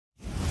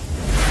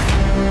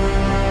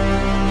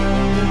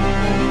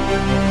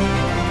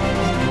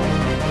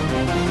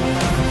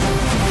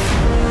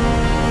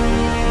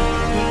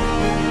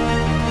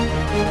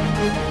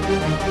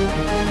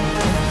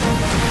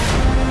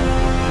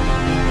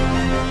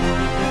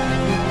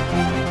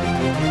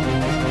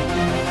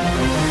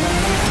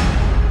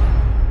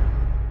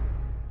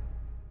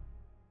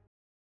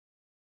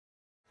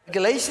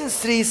Galatians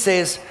 3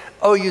 says,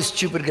 "Oh, you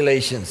stupid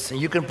Galatians."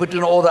 And you can put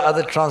in all the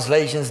other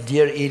translations,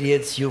 "Dear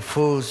idiots, you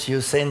fools,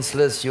 you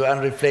senseless, you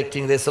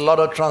unreflecting." There's a lot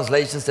of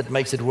translations that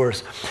makes it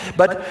worse.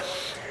 But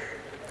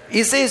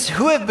he says,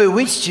 "Who have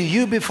bewitched you,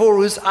 you before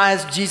whose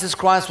eyes Jesus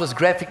Christ was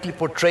graphically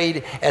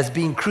portrayed as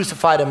being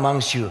crucified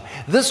amongst you?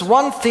 This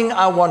one thing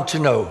I want to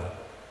know.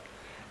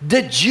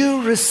 Did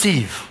you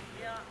receive?"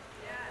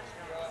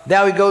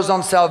 Now he goes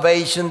on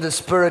salvation, the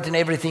Spirit and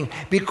everything.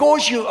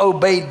 "Because you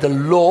obeyed the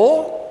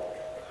law,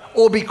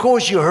 or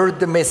because you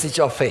heard the message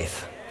of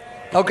faith?"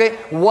 Okay,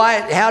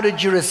 why? How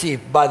did you receive?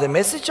 By the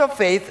message of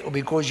faith, or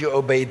because you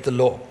obeyed the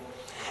law?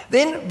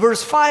 Then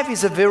verse 5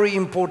 is a very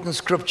important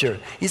scripture.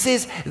 He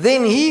says,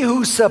 "Then he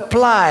who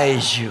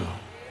supplies you,"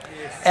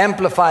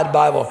 Amplified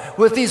Bible,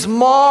 "with his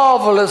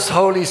marvelous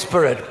Holy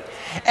Spirit,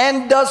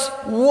 and does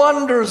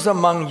wonders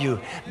among you,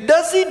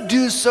 does he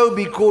do so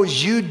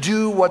because you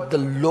do what the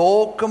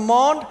law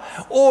command,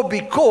 or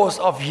because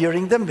of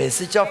hearing the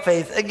message of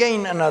faith?"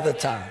 Again, another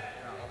time.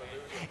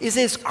 It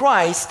says,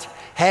 Christ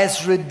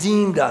has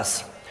redeemed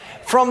us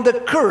from the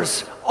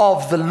curse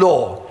of the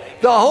law.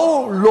 The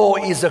whole law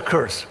is a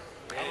curse.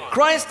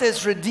 Christ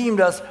has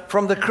redeemed us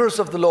from the curse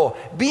of the law,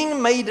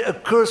 being made a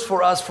curse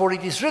for us, for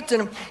it is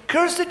written,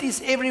 "Cursed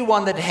is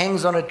everyone that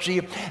hangs on a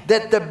tree,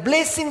 that the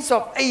blessings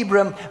of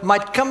Abram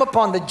might come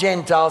upon the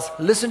Gentiles,"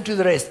 listen to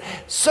the rest,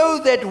 "so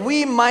that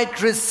we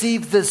might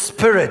receive the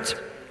Spirit."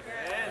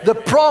 The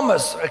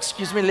promise,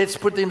 let's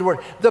put in the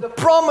word, the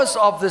promise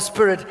of the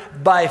Spirit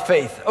by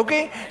faith.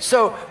 Okay?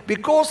 So,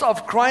 because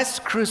of Christ's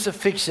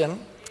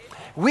crucifixion,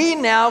 we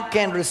now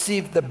can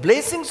receive the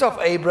blessings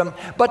of Abram,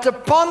 but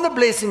upon the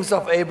blessings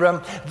of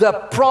Abram, the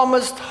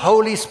promised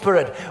Holy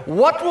Spirit.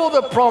 What will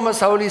the promised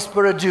Holy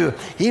Spirit do?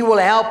 He will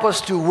help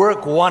us to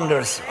work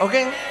wonders.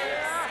 Okay?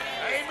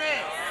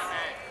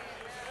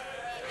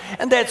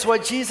 And that's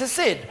what Jesus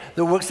said.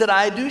 "The works that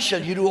I do shall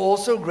you do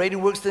also. Greater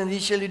works than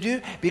these shall you do,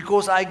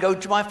 because I go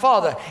to my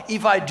Father.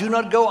 If I do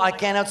not go, I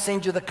cannot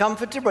send you the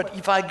Comforter. But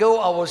if I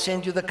go, I will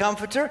send you the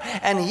Comforter.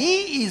 And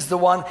he is the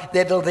one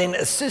that will then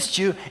assist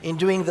you in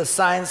doing the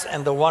signs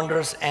and the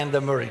wonders and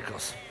the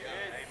miracles."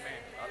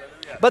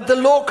 But the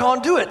law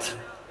can't do it.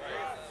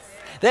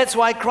 That's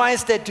why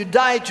Christ had to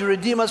die to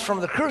redeem us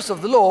from the curse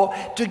of the law,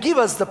 to give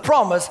us the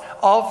promise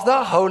of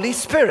the Holy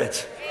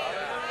Spirit.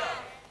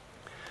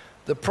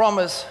 The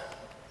promise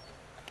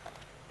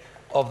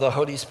of the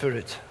Holy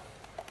Spirit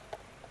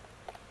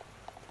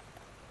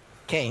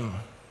came,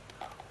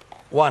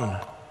 1,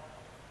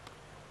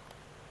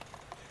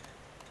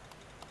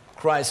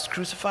 Christ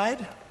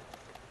crucified.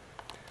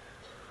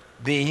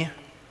 B,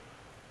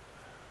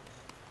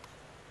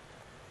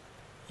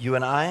 you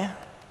and I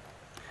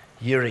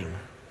hearing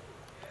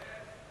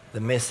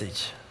the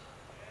message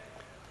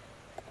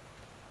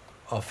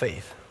of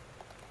faith.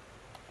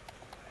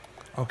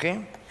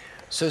 Okay?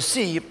 So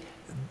see,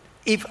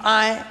 if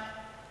I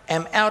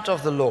am out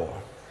of the law,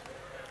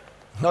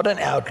 not an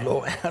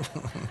outlaw,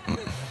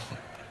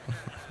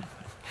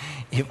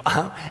 if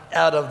I'm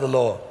out of the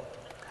law,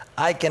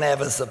 I can have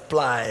a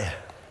supply.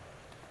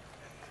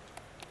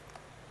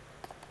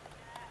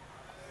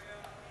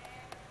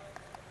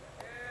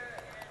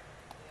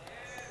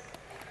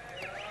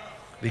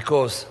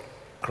 Because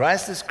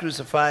Christ is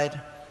crucified,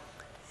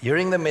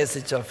 hearing the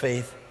message of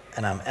faith,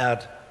 and I'm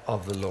out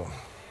of the law.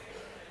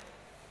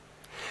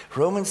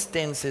 Romans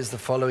 10 says the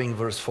following,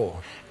 verse 4.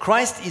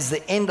 "Christ is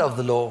the end of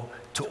the law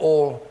to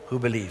all who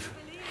believe.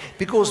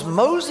 Because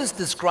Moses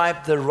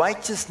described the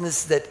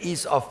righteousness that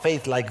is of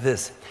faith like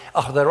this.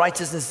 The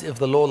righteousness of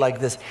the law like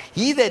this.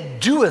 He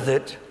that doeth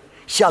it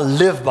shall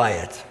live by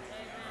it.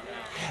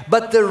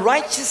 But the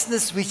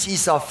righteousness which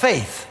is of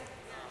faith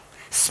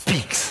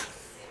speaks."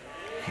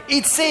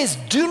 It says,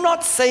 "Do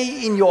not say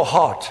in your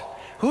heart,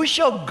 who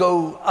shall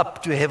go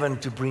up to heaven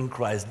to bring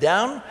Christ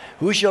down?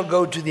 Who shall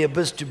go to the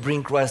abyss to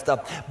bring Christ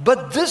up?"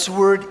 But this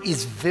word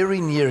is very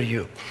near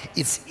you.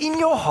 It's in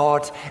your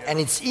heart and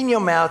it's in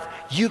your mouth.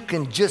 You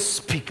can just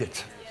speak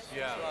it.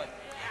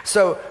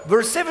 So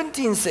verse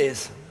 17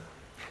 says,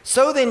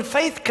 "So then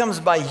faith comes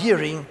by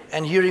hearing,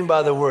 and hearing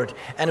by the word."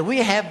 And we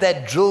have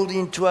that drilled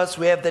into us.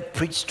 We have that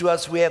preached to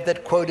us. We have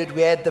that quoted.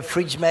 We had the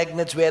fridge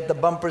magnets. We had the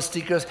bumper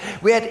stickers.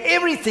 We had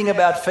everything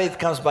about faith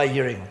comes by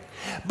hearing.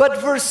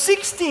 But verse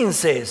 16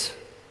 says,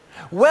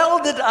 "Well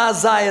did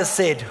Isaiah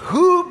said,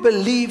 who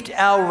believed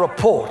our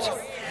report?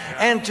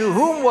 And to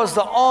whom was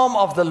the arm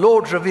of the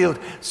Lord revealed?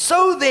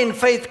 So then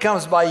faith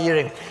comes by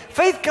hearing."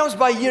 Faith comes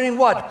by hearing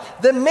what?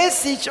 The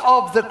message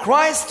of the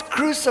Christ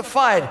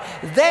crucified.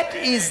 That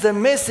is the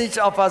message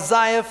of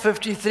Isaiah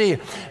 53.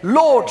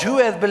 "Lord, who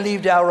hath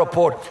believed our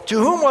report? To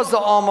whom was the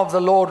arm of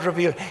the Lord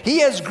revealed? He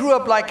has grew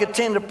up like a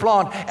tender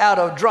plant out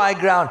of dry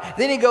ground."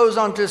 Then he goes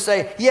on to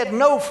say, "He had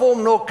no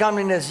form nor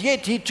comeliness,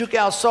 yet he took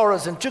our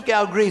sorrows and took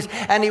our griefs,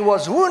 and he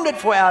was wounded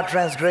for our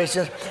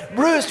transgressions,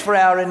 bruised for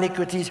our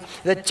iniquities.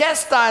 The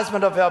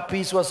chastisement of our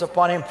peace was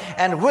upon him,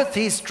 and with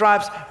his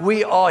stripes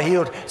we are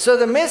healed." So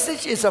the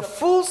message is a the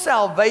full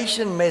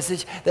salvation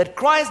message that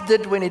Christ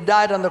did when he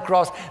died on the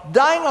cross.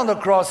 Dying on the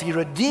cross, he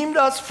redeemed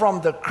us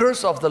from the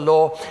curse of the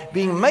law,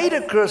 being made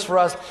a curse for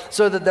us,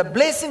 so that the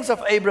blessings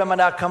of Abraham might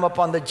now come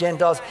upon the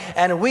Gentiles,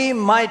 and we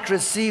might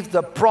receive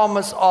the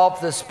promise of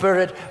the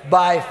Spirit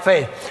by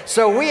faith.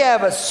 So we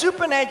have a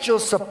supernatural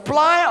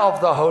supply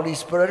of the Holy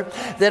Spirit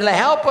that will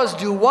help us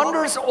do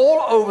wonders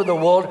all over the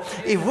world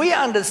if we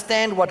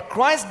understand what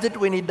Christ did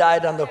when he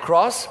died on the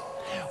cross,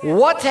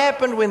 what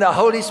happened when the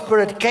Holy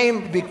Spirit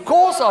came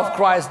because of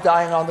Christ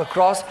dying on the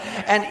cross,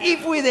 and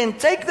if we then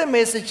take the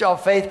message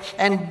of faith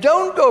and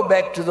don't go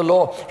back to the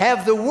law,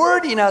 have the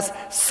word in us,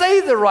 say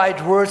the right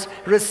words,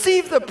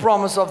 receive the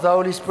promise of the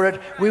Holy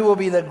Spirit, we will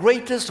be the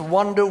greatest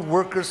wonder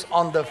workers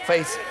on the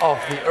face of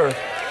the earth.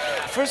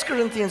 1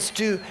 Corinthians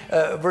 2,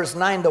 verse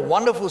 9, the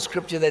wonderful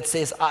scripture that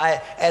says,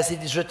 as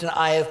it is written,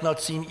 eye hath not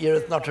seen, ear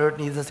hath not heard,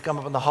 neither hath come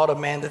upon the heart of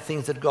man the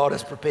things that God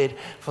has prepared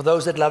for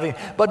those that love him.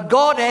 But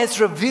God has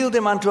revealed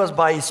them unto us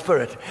by his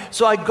Spirit.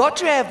 So I got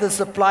to have the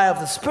supply of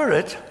the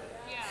Spirit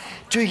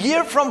to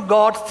hear from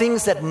God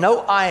things that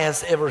no eye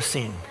has ever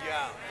seen.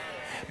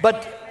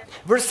 But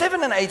verse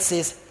 7 and 8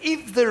 says,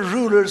 if the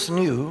rulers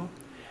knew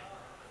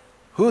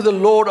who the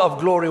Lord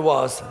of glory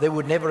was, they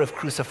would never have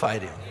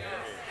crucified him.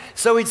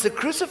 So it's the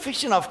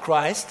crucifixion of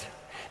Christ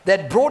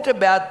that brought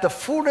about the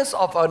fullness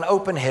of an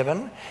open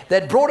heaven,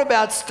 that brought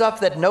about stuff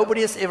that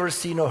nobody has ever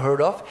seen or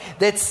heard of,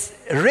 that's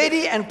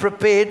ready and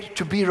prepared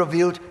to be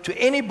revealed to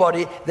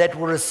anybody that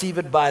will receive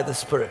it by the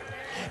Spirit.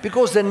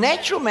 Because the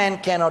natural man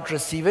cannot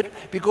receive it,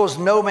 because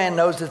no man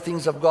knows the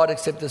things of God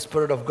except the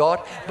Spirit of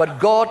God, but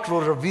God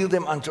will reveal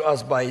them unto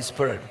us by his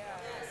Spirit.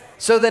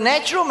 So the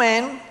natural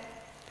man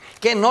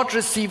cannot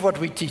receive what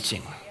we're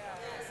teaching.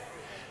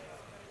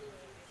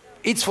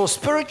 It's for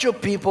spiritual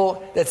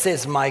people that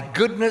says, my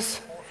goodness,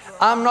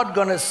 I'm not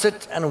going to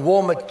sit and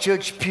warm a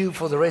church pew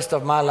for the rest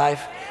of my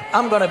life.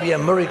 I'm going to be a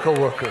miracle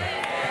worker.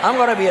 I'm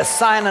going to be a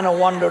sign and a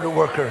wonder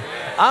worker.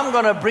 I'm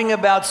going to bring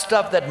about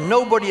stuff that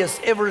nobody has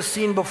ever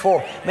seen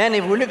before. Man,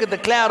 if we look at the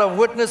cloud of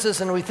witnesses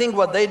and we think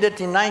what they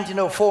did in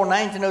 1904,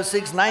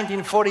 1906,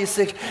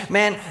 1946,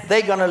 man,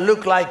 they're going to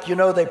look like,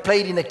 they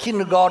played in a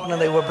kindergarten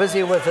and they were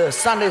busy with a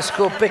Sunday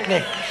school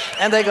picnic.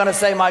 And they're going to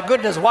say, my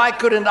goodness, why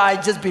couldn't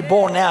I just be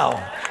born now?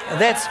 And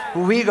that's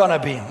who we're going to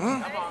be.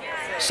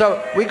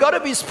 So we got to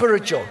be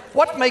spiritual.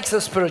 What makes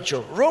us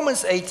spiritual?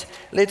 Romans 8,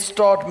 let's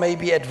start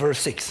maybe at verse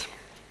 6.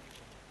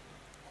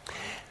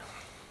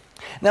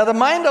 Now the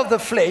mind of the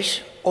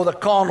flesh, or the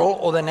carnal,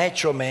 or the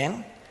natural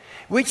man,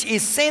 which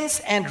is sense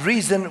and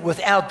reason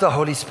without the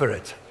Holy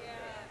Spirit,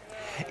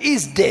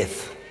 is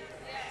death.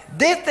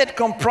 Death that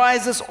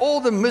comprises all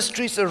the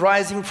mysteries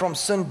arising from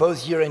sin,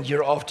 both here and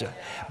hereafter.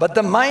 But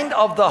the mind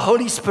of the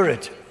Holy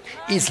Spirit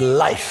is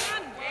life,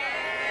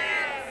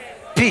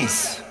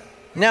 peace,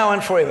 now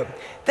and forever.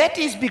 That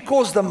is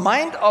because the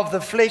mind of the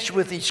flesh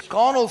with its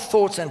carnal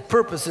thoughts and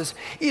purposes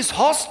is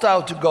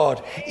hostile to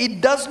God.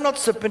 It does not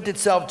submit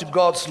itself to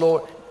God's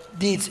law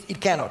deeds. It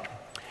cannot.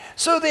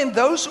 So then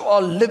those who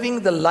are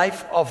living the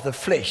life of the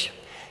flesh,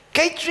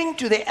 catering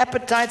to the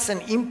appetites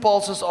and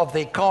impulses of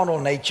their carnal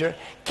nature,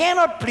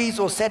 cannot please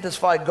or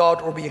satisfy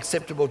God or be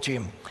acceptable to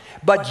him.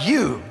 But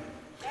you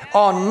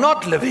are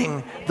not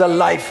living the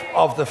life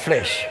of the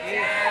flesh.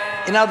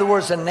 In other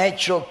words, a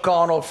natural,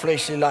 carnal,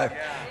 fleshly life.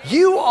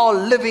 You are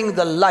living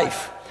the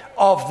life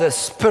of the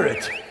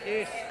Spirit.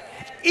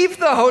 If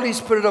the Holy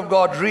Spirit of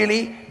God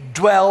really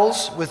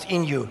dwells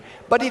within you.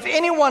 But if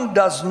anyone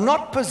does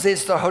not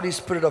possess the Holy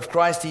Spirit of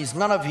Christ, he is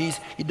none of his.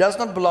 He does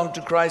not belong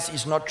to Christ. He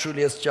is not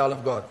truly a child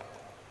of God.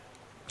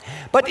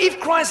 But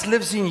if Christ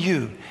lives in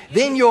you,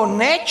 then your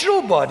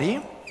natural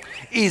body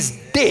is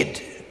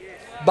dead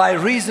by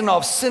reason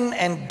of sin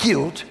and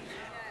guilt,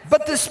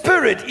 but the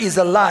Spirit is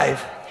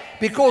alive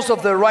because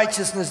of the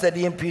righteousness that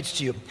he imputes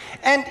to you.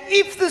 And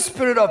if the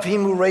Spirit of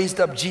him who raised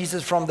up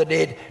Jesus from the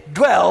dead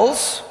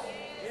dwells,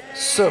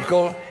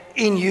 circle,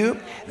 in you,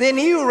 then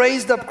he who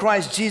raised up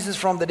Christ Jesus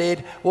from the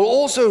dead will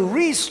also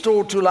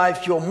restore to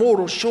life your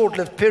mortal,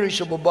 short-lived,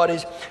 perishable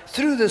bodies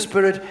through the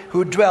Spirit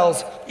who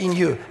dwells in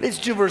you. Let's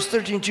do verse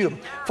 13 too.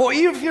 For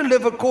if you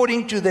live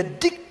according to the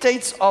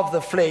dictates of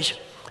the flesh,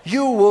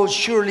 you will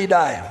surely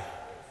die.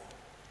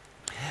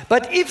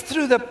 But if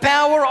through the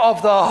power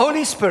of the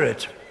Holy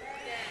Spirit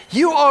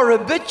you are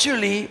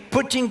habitually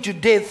putting to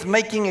death,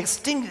 making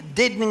extinct,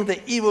 deadening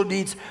the evil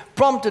deeds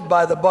prompted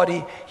by the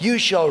body, you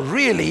shall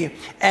really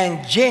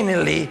and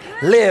genuinely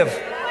live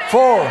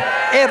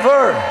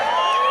forever.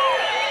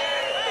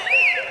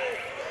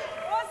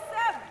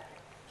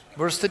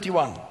 Verse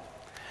 31.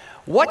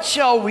 What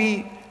shall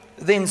we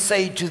then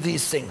say to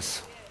these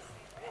things?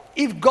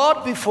 If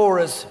God be for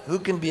us, who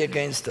can be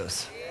against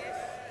us?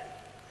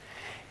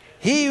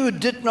 He who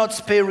did not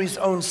spare his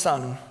own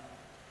son,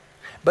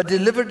 but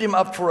delivered him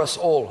up for us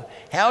all,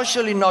 how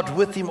shall he not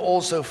with him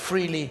also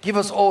freely give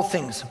us all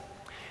things?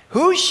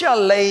 Who shall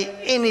lay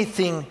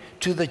anything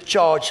to the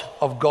charge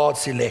of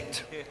God's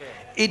elect?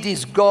 It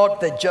is God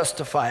that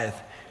justifieth.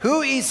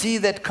 Who is he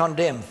that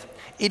condemneth?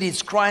 It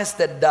is Christ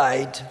that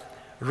died,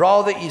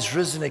 rather is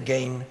risen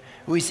again,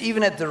 who is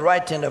even at the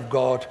right hand of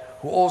God,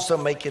 who also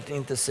make it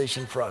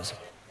intercession for us.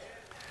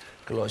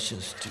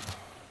 Colossians 2.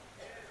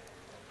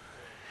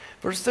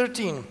 Verse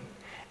 13.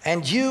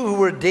 And you who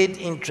were dead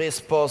in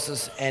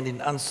trespasses and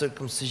in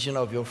uncircumcision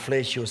of your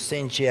flesh, your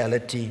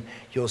sensuality,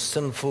 your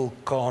sinful,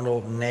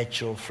 carnal,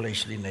 natural,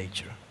 fleshly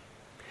nature,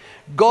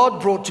 God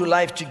brought to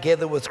life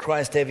together with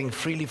Christ, having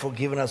freely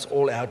forgiven us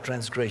all our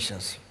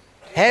transgressions,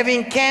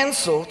 having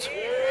cancelled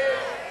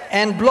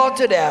and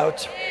blotted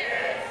out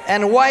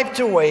and wiped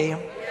away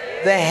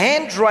the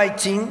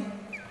handwriting,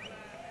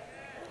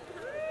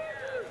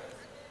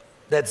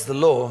 that's the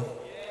law,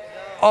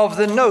 of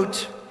the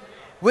note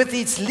with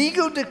its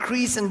legal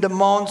decrees and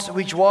demands,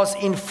 which was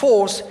in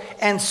force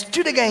and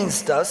stood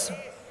against us.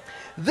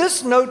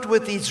 This note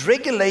with its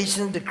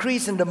regulations,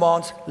 decrees and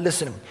demands,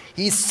 listen,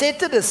 he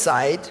set it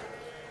aside.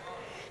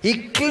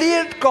 He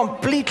cleared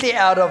completely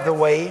out of the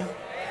way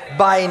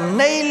by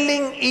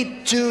nailing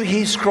it to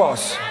his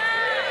cross.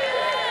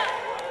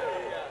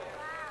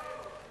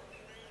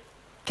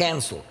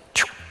 Cancelled.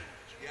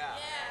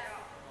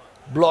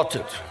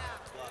 Blotted.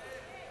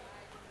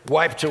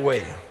 Wiped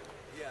away.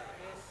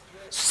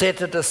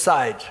 Set it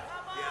aside.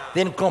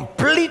 Then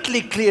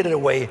completely cleared it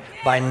away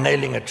by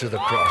nailing it to the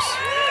cross.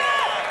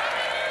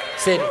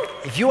 Said,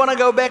 if you want to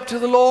go back to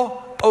the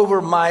law,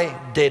 over my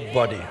dead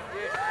body.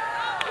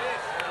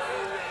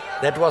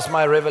 That was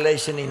my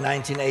revelation in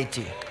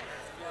 1980.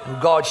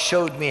 And God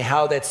showed me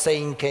how that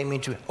saying came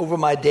into, over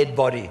my dead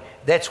body.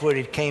 That's where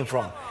it came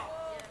from.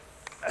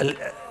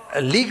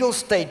 A legal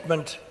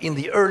statement in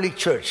the early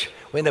church.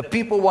 When the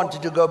people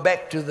wanted to go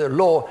back to the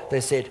law,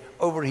 they said,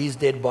 over his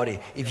dead body.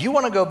 If you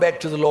want to go back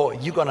to the law,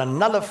 you're going to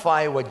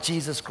nullify what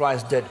Jesus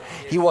Christ did.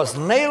 He was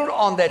nailed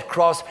on that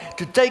cross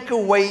to take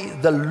away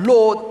the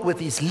law with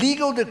his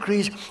legal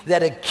decrees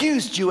that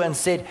accused you and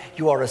said,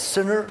 you are a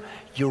sinner,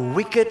 you're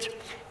wicked,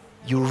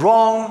 you're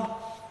wrong,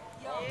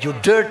 you're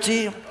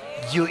dirty,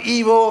 you're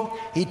evil.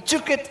 He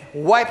took it,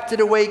 wiped it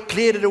away,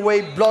 cleared it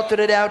away, blotted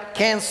it out,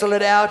 canceled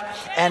it out.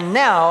 And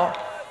now,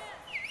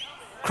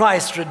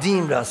 Christ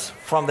redeemed us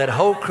from that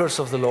whole curse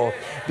of the law,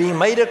 being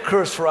made a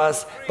curse for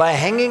us by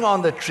hanging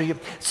on the tree,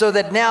 so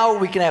that now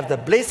we can have the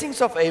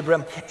blessings of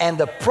Abraham and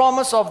the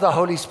promise of the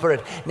Holy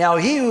Spirit. Now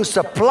he who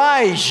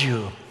supplies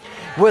you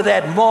with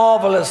that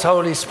marvelous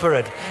Holy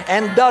Spirit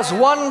and does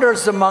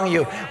wonders among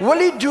you, will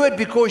he do it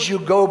because you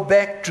go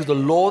back to the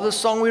law, the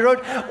song we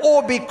wrote,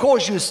 or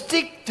because you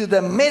stick to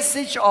the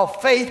message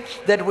of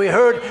faith that we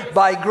heard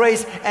by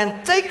grace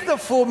and take the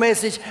full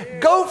message,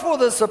 go for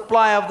the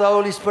supply of the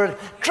Holy Spirit,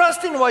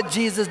 trust in what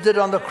Jesus did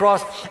on the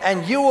cross,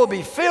 and you will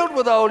be filled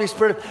with the Holy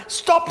Spirit.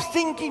 Stop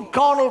thinking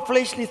carnal,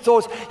 fleshly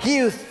thoughts. He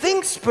who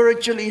thinks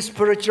spiritual is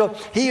spiritual.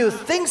 He who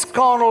thinks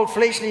carnal,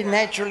 fleshly,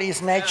 natural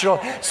is natural.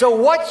 So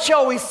what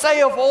shall we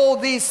say of all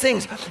these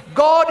things?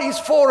 God is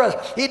for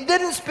us. He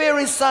didn't spare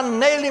his son,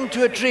 nail him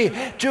to a tree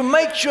to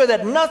make sure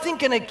that nothing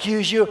can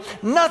accuse you,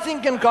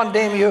 nothing can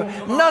condemn you,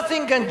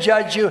 nothing can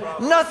judge you,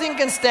 nothing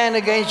can stand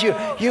against you.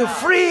 You're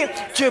free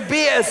to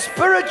be a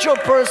spiritual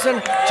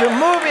person, to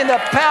move in the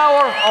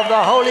power of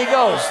the Holy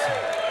Ghost.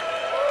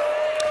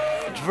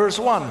 Verse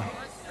 1.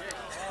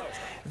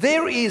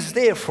 There is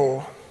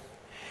therefore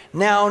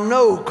now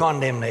no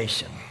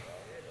condemnation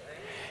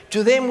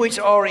to them which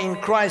are in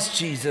Christ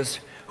Jesus,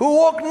 who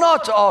walk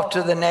not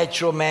after the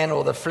natural man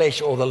or the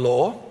flesh or the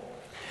law,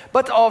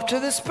 but after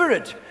the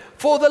Spirit.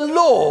 For the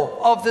law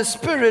of the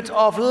Spirit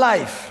of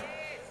life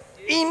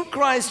in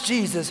Christ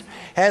Jesus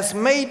has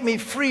made me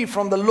free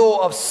from the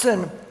law of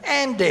sin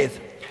and death.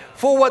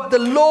 For what the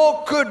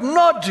law could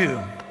not do,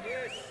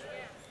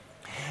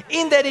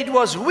 in that it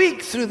was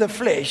weak through the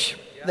flesh,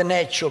 the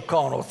natural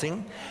carnal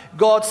thing,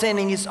 God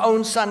sending his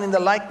own Son in the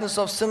likeness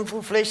of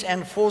sinful flesh,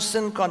 and for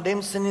sin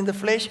condemned sin in the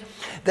flesh,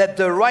 that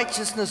the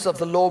righteousness of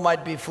the law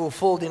might be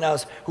fulfilled in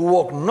us who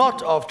walk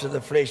not after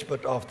the flesh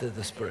but after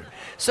the Spirit.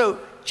 So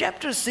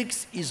chapter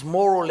 6 is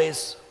more or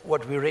less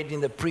what we read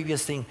in the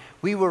previous thing.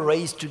 We were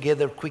raised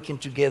together,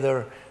 quickened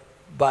together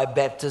by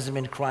baptism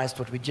in Christ,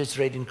 what we just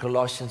read in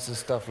Colossians and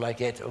stuff like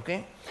that,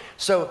 okay?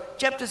 So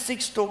chapter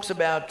 6 talks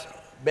about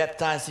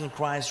baptized in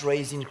Christ,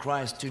 raised in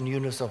Christ to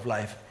newness of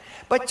life.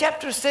 But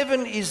chapter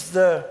 7 is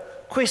the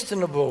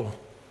questionable,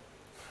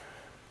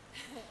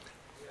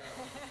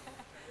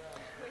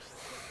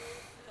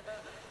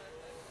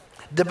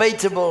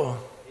 debatable,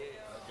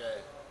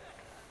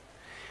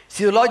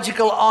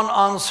 theological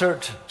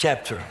unanswered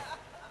chapter.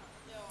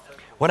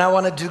 When I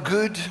want to do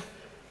good,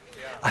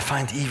 I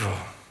find evil.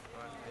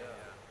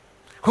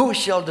 Who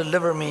shall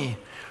deliver me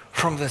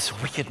from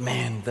this wicked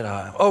man that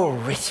I am? Oh,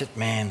 wretched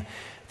man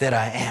that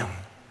I am.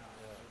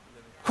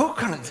 Who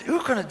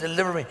can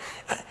deliver me?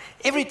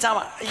 Every time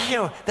I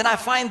hear, then I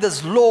find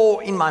this law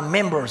in my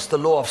members, the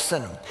law of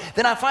sin.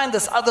 Then I find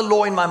this other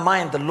law in my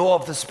mind, the law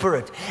of the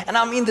Spirit. And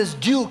I'm in this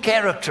dual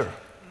character.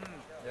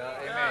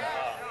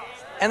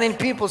 And then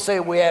people say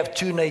we have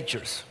two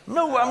natures.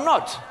 No, I'm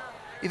not.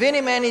 If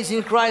any man is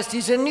in Christ,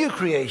 he's a new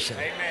creation.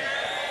 Amen.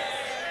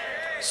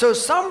 So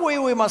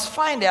somewhere we must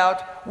find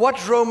out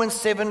what Romans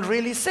 7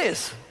 really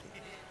says.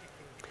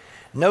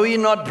 Know ye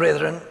not,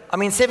 brethren? I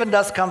mean, 7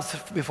 does come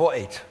before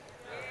 8.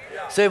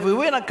 So if we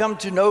want to come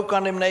to no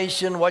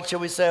condemnation, what shall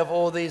we say of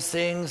all these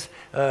things?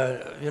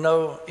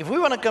 If we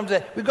want to come to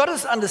that, we've got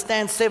to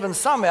understand 7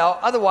 somehow.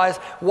 Otherwise,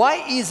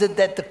 why is it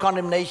that the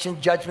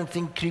condemnation, judgment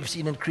thing creeps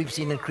in and creeps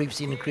in and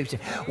creeps in and creeps in?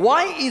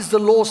 Why is the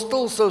law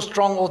still so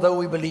strong although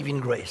we believe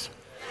in grace?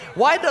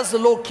 Why does the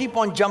law keep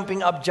on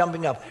jumping up,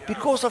 jumping up?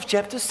 Because of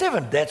chapter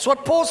 7. That's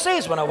what Paul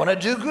says. When I want to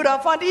do good, I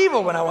find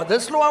evil. When I want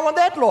this law, I want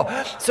that law.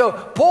 So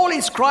Paul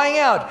is crying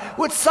out,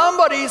 would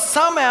somebody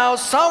somehow,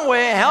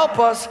 somewhere help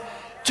us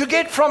to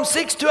get from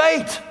 6 to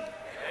 8?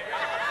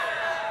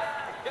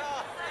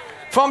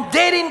 From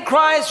dead in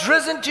Christ,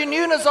 risen to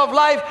newness of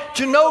life,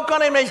 to no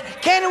condemnation.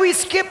 Can we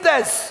skip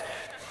this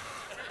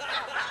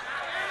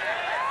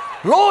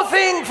law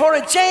thing for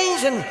a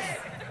change and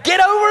get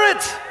over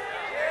it?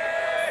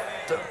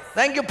 So,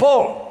 thank you,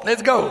 Paul.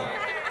 Let's go.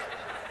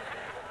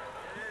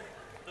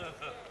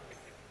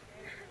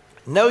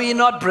 Know ye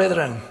not,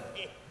 brethren,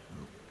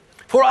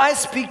 for I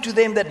speak to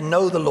them that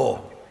know the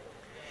law,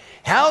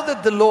 how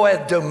that the law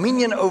hath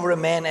dominion over a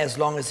man as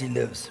long as he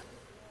lives.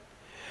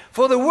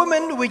 For the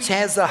woman which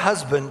has a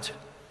husband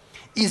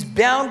is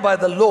bound by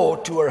the law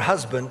to her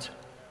husband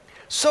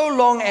so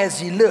long as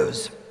he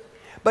lives.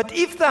 But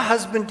if the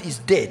husband is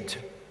dead,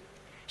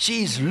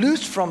 she is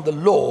loosed from the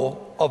law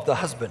of the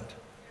husband.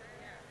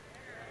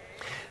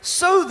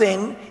 So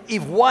then,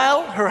 if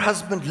while her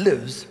husband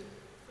lives,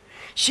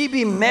 she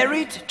be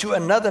married to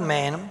another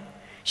man,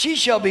 she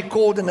shall be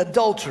called an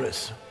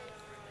adulteress.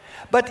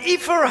 But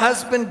if her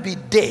husband be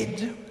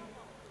dead,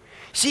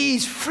 she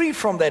is free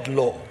from that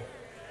law,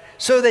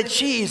 so that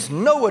she is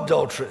no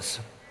adulteress,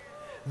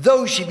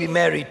 though she be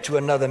married to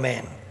another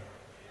man.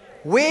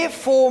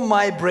 Wherefore,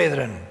 my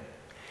brethren,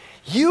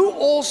 you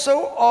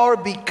also are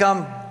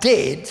become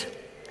dead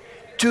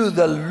to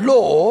the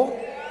law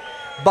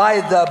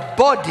by the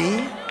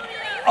body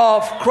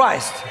of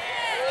Christ.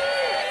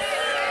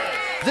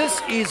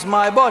 This is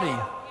my body,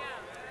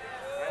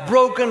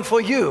 broken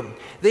for you.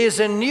 There's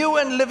a new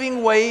and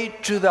living way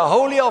to the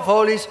Holy of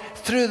Holies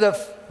through the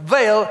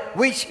veil,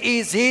 which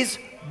is his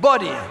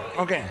body.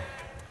 Okay.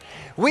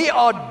 We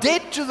are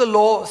dead to the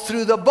law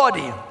through the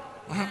body.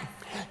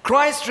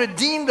 Christ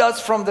redeemed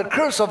us from the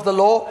curse of the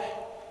law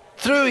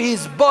through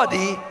his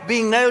body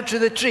being nailed to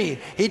the tree.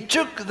 He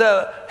took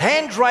the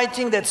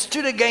handwriting that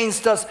stood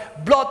against us,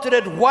 blotted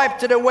it,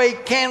 wiped it away,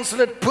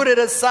 canceled it, put it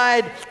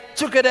aside,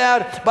 took it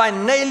out by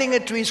nailing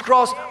it to his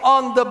cross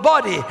on the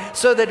body,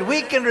 so that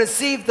we can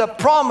receive the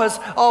promise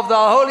of the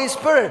Holy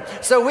Spirit,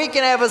 so we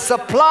can have a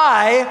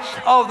supply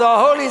of the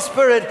Holy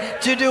Spirit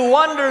to do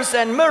wonders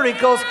and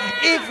miracles.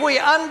 If we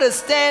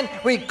understand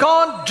we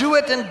can't do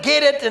it and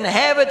get it and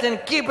have it and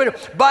keep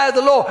it by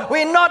the law,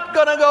 we're not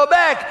going to go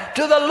back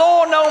to the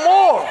law no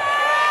more.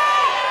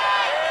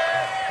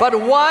 But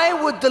why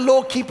would the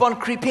law keep on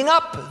creeping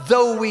up?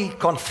 Though we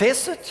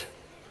confess it,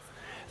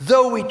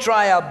 though we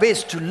try our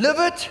best to live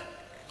it,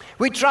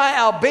 we try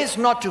our best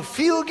not to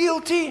feel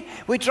guilty,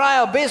 we try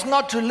our best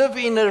not to live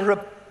in a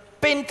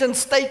repentant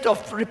state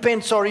of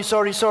repent, sorry.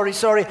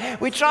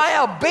 We try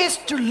our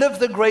best to live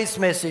the grace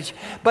message,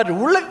 but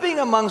living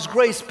amongst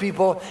grace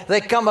people, they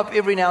come up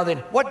every now and then.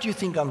 What do you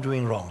think I'm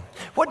doing wrong?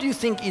 What do you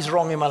think is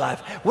wrong in my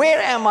life?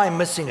 Where am I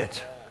missing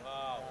it?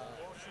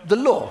 The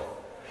law.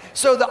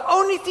 So the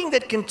only thing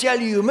that can tell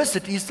you miss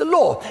it is the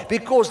law,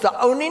 because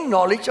the only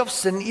knowledge of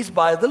sin is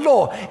by the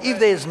law. If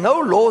there's no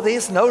law,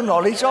 there's no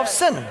knowledge of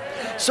sin.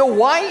 So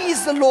why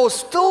is the law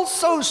still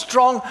so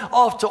strong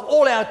after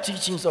all our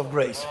teachings of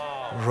grace?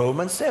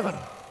 Romans 7.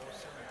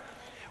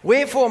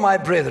 Wherefore, my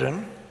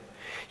brethren,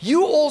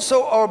 you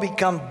also are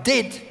become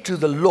dead to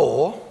the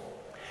law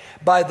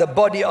by the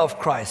body of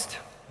Christ.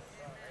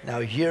 Now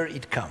here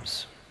it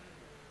comes.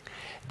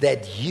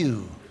 That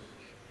you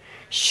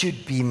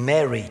should be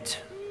married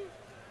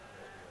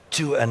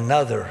to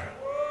another,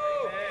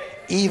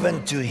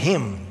 even to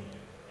him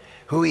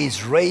who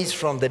is raised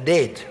from the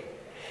dead,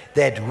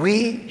 that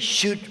we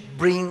should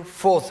bring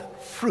forth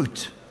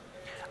fruit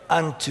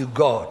unto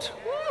God.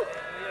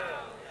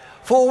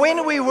 For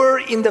when we were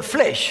in the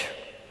flesh,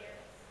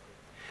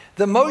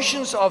 the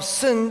motions of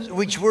sin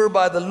which were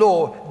by the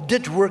law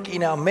did work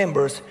in our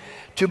members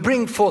to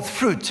bring forth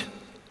fruit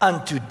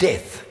unto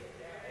death.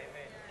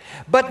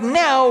 But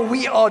now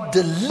we are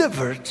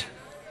delivered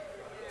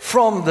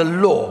from the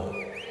law,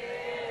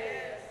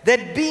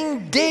 that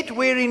being dead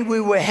wherein we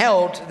were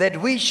held,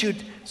 that we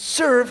should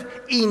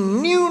serve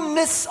in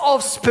newness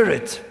of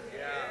spirit,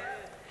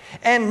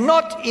 and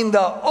not in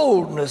the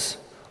oldness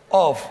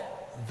of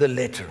the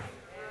letter.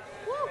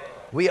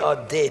 We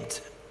are dead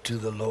to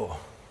the law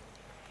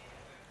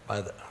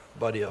by the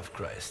body of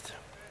Christ.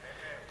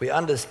 We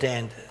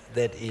understand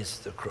that is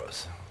the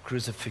cross,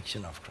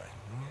 crucifixion of Christ.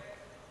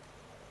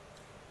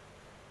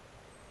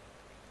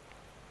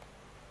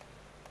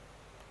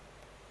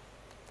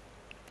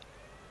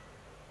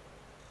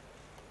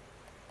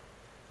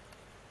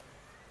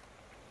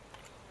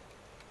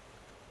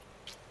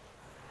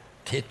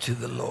 Dead to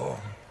the law.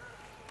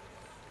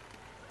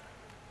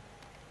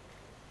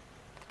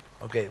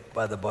 Okay,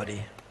 by the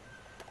body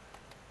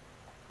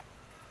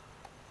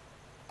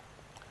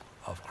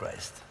of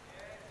Christ.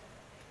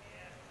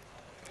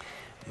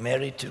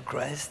 Married to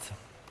Christ.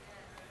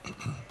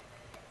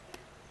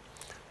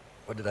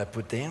 What did I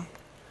put there?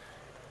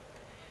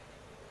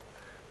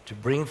 To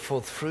bring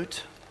forth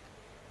fruit.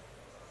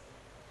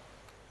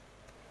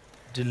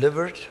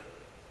 Delivered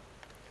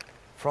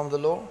from the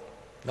law.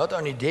 Not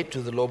only dead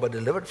to the law, but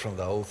delivered from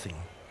the whole thing.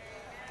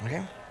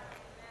 Okay?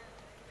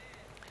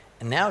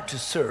 And now to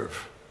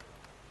serve.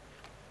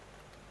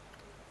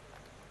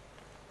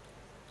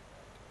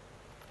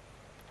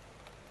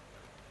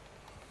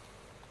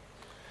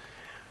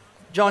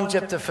 John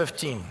chapter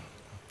 15.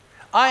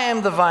 I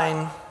am the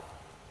vine,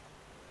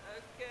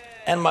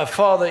 and my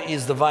Father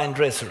is the vine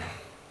dresser.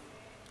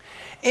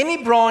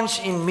 Any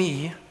branch in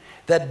me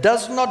that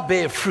does not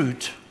bear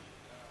fruit,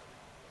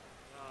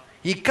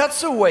 he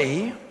cuts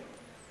away,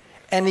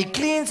 and he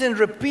cleans and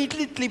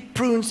repeatedly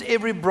prunes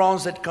every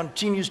branch that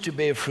continues to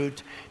bear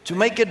fruit, to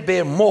make it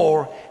bear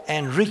more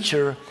and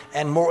richer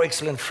and more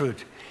excellent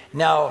fruit.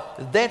 Now,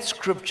 that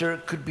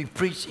scripture could be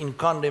preached in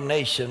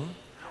condemnation,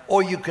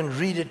 or you can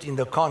read it in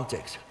the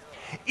context.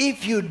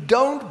 If you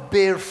don't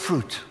bear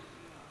fruit,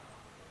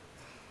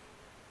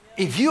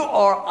 if you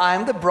are,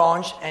 I'm the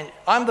branch, and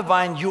I'm the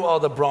vine, you are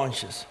the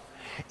branches.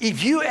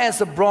 If you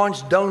as a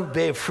branch don't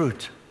bear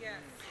fruit,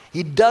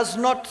 he does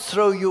not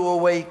throw you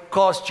away,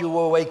 cast you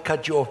away,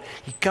 cut you off.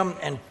 He comes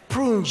and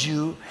prunes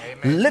you,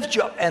 Amen. Lifts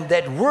you up. And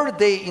that word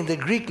there in the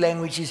Greek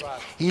language is,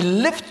 he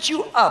lifts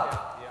you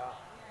up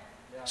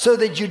so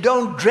that you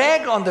don't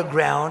drag on the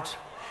ground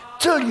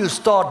till you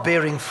start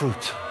bearing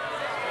fruit.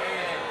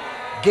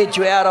 Get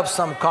you out of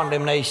some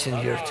condemnation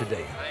here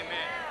today.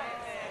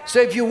 So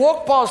if you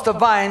walk past the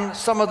vine,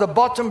 some of the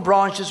bottom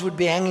branches would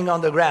be hanging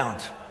on the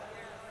ground.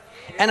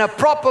 And a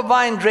proper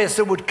vine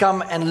dresser would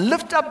come and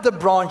lift up the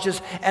branches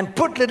and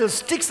put little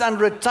sticks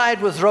under it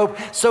tied with rope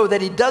so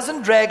that it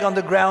doesn't drag on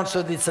the ground,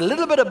 so that it's a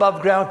little bit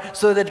above ground,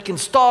 so that it can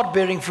start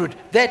bearing fruit.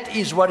 That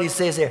is what he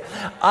says there.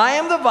 I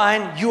am the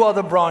vine, you are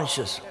the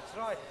branches.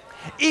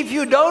 If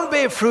you don't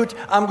bear fruit,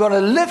 I'm going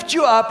to lift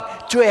you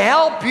up to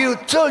help you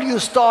till you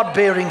start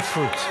bearing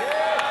fruit.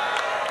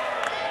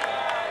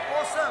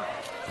 Awesome.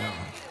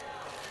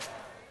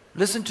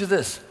 Listen to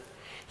this.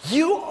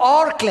 You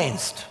are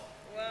cleansed.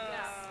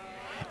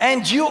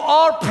 And you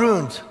are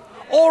pruned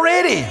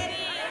already.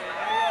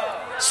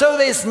 So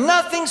there's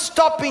nothing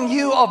stopping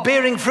you of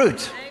bearing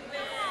fruit.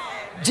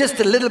 Just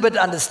a little bit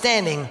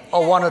understanding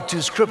of one or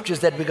two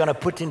scriptures that we're going to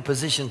put in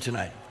position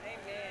tonight.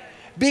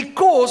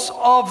 Because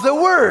of the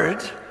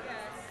word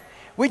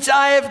which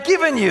I have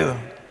given you.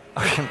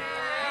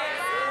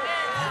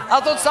 I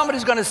thought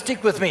somebody's going to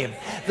stick with me.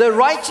 The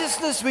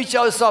righteousness which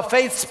our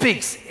faith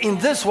speaks in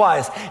this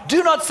wise.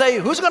 Do not say,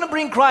 who's going to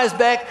bring Christ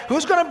back?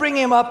 Who's going to bring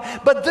him up?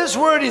 But this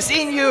word is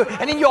in you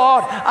and in your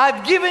heart.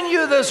 I've given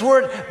you this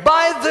word.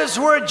 By this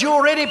word, you're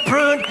already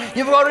pruned.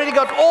 You've already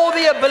got all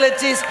the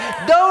abilities.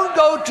 Don't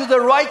go to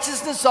the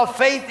righteousness of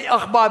faith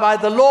by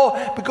the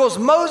law, because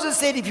Moses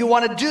said if you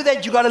want to do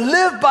that, you got to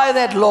live by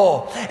that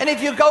law. And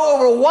if you go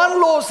over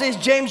one law, says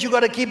James, you got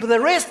to keep the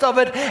rest of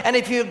it. And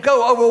if you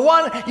go over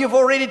one, you've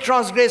already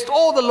transgressed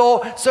all the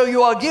law, so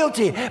you are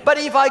guilty. But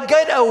if I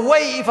get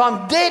away, if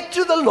I'm dead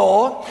to the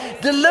law,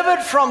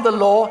 delivered from the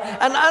law,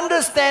 and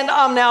understand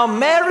I'm now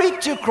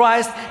married to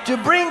Christ to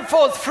bring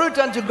forth fruit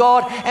unto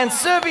God and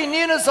serve in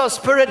newness of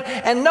spirit,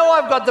 and know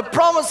I've got the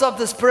promise of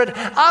the Spirit,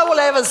 I will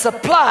have a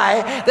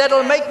supply that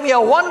will make me a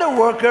wonder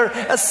worker,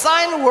 a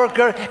sign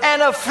worker,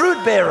 and a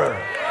fruit bearer.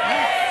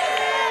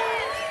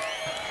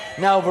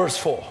 Now verse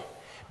 4.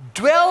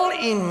 Dwell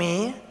in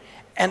me,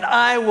 and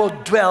I will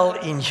dwell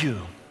in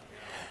you.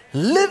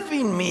 Live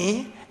in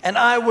me, and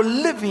I will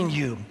live in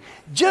you.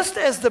 Just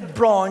as the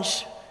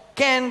branch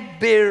can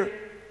bear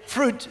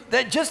fruit,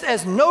 that just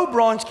as no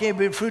branch can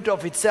bear fruit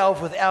of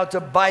itself without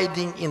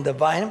abiding in the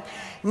vine,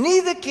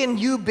 neither can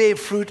you bear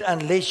fruit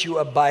unless you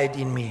abide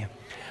in me.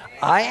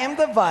 I am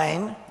the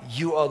vine,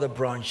 you are the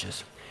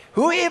branches.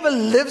 Whoever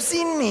lives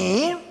in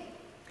me,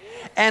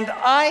 and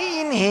I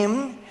in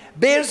him,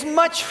 bears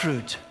much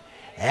fruit.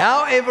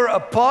 However,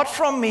 apart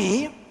from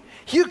me,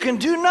 you can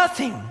do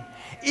nothing.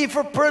 If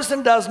a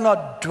person does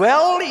not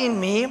dwell in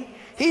me,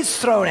 he's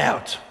thrown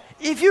out.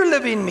 If you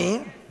live in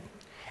me,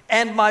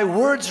 and my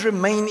words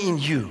remain in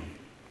you,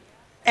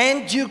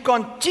 and you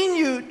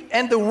continue,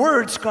 and the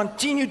words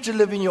continue to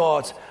live in your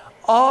hearts,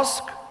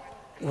 ask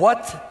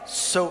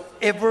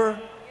whatsoever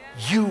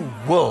you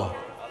will,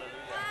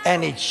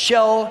 and it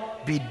shall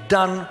be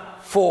done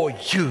for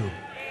you.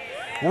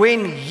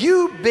 When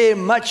you bear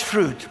much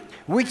fruit,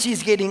 which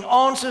is getting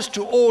answers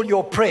to all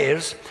your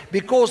prayers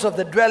because of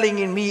the dwelling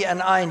in me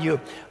and I in you,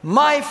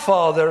 my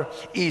Father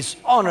is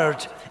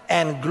honored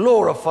and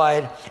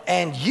glorified,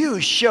 and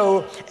you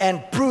show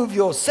and prove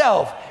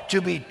yourself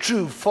to be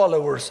true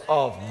followers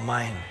of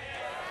mine.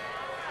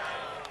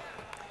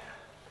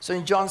 So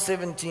in John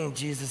 17,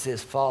 Jesus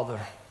says, Father,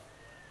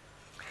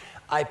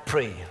 I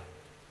pray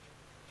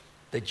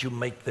that you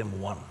make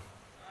them one.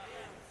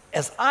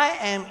 As I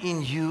am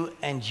in you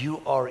and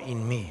you are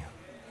in me,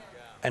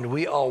 and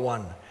we are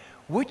one,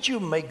 would you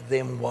make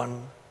them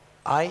one,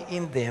 I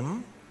in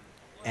them,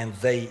 and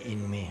they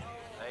in me?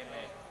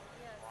 Amen.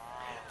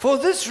 For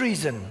this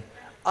reason,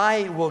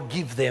 I will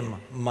give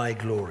them my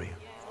glory,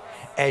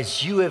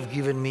 as you have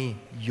given me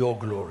your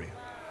glory.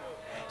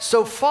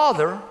 So,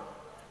 Father,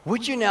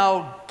 would you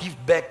now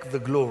give back the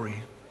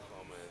glory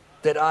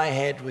that I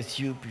had with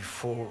you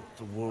before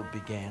the world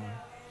began?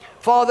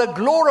 Father,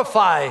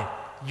 glorify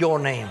your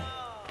name.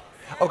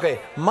 Okay,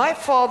 my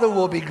Father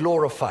will be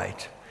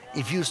glorified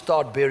if you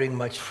start bearing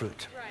much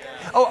fruit.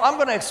 Oh, I'm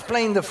going to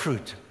explain the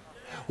fruit.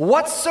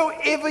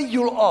 Whatsoever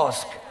you'll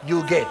ask,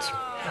 you'll get.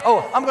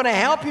 Oh, I'm going to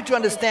help you to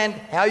understand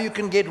how you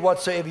can get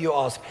whatsoever you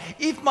ask.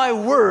 If my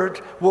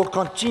word will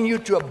continue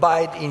to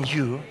abide in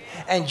you,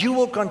 and you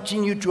will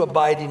continue to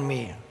abide in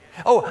me.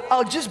 Oh,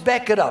 I'll just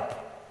back it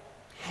up.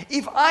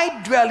 If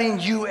I dwell in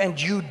you and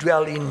you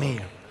dwell in me.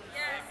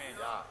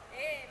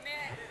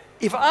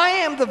 If I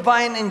am the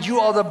vine and you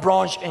are the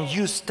branch and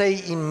you stay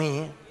in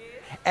me,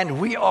 and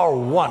we are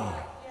one.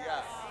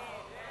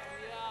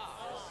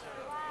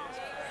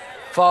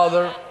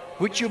 Father,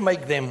 would you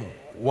make them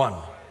one?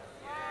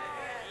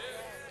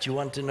 Do you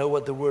want to know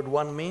what the word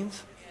one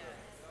means?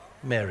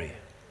 Marry.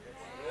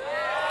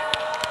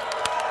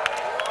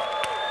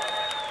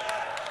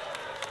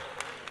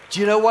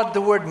 Do you know what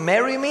the word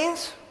marry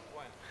means?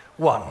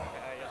 One.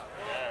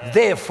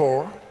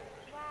 Therefore,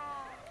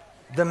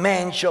 the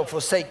man shall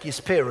forsake his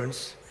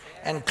parents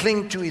and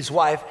cling to his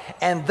wife,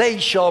 and they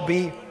shall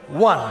be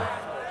one.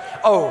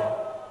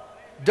 Oh,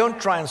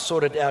 don't try and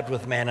sort it out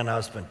with man and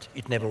husband.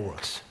 It never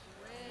works.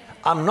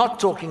 I'm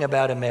not talking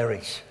about a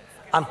marriage.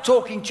 I'm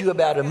talking to you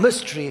about a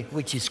mystery,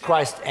 which is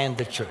Christ and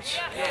the church.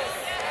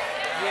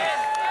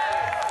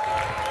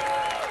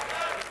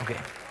 Okay.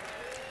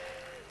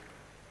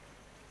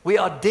 We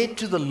are dead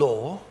to the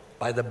law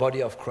by the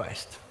body of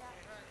Christ.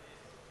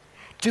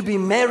 To be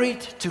married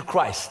to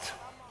Christ.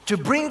 To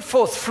bring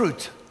forth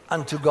fruit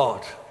unto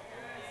God.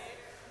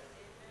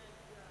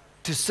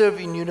 To serve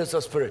in newness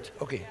of spirit.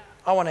 Okay,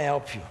 I want to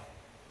help you.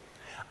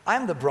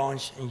 I'm the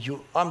branch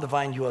and I'm the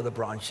vine, you are the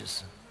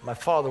branches. My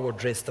Father will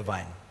dress the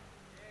vine.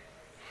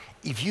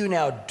 If you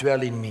now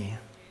dwell in me,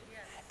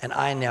 and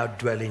I now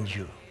dwell in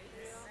you.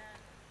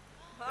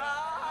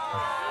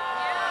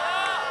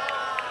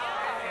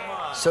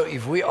 So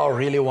if we are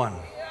really one,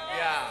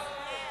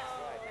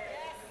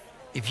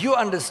 if you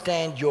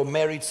understand your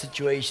marriage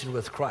situation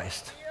with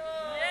Christ,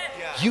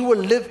 you will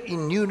live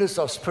in newness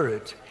of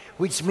spirit,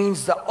 which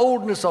means the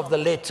oldness of the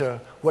letter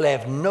will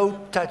have no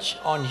touch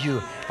on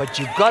you. But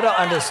you've got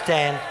to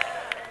understand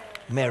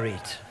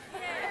married.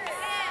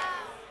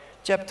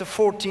 Chapter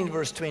 14,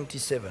 verse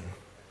 27.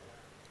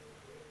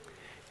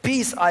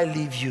 Peace I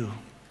leave you.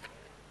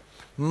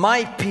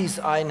 My peace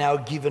I now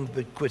give and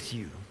bequeath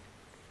you.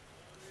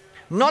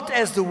 Not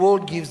as the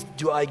world gives,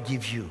 do I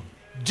give you.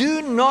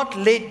 Do not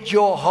let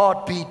your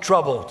heart be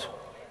troubled.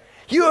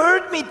 You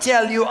heard me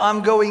tell you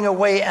I'm going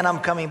away and I'm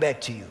coming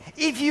back to you.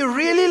 If you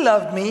really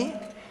loved me,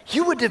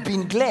 you would have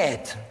been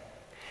glad.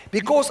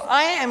 Because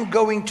I am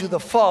going to the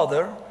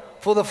Father,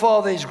 for the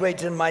Father is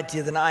greater and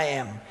mightier than I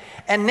am.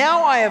 And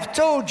now I have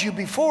told you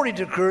before it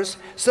occurs,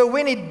 so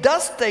when it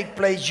does take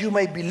place, you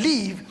may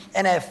believe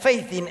and have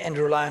faith in and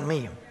rely on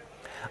me.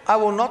 I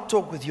will not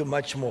talk with you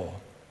much more,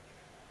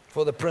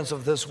 for the prince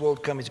of this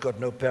world come, he's got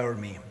no power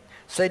in me.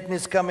 Satan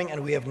is coming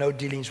and we have no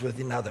dealings with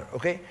another.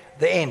 Okay?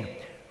 The end.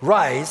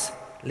 Rise,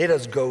 let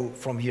us go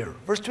from here.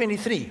 Verse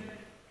 23.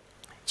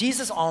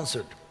 Jesus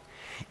answered,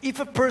 if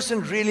a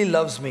person really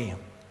loves me,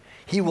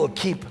 he will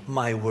keep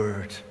my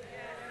word.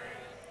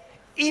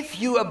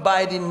 If you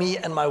abide in me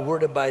and my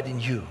word abide in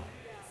you,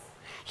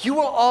 you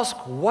will ask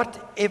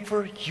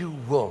whatever you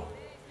will,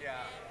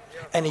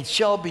 and it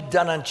shall be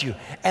done unto you.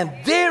 And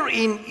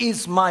therein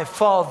is my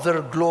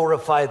Father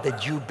glorified,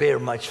 that you bear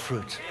much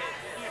fruit.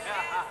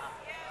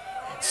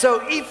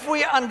 So if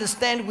we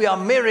understand we are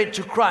married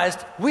to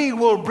Christ, we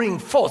will bring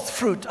forth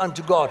fruit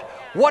unto God.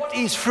 What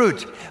is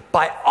fruit?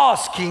 By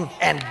asking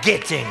and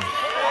getting.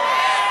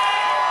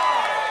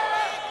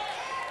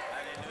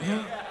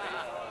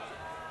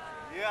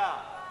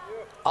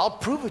 I'll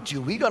prove it to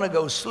you. We're going to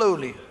go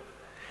slowly.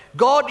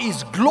 God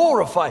is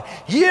glorified.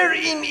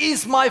 Herein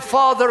is my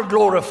Father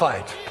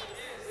glorified.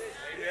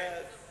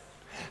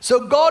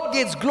 So God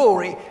gets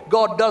glory.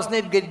 God does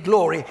not get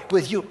glory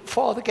with you.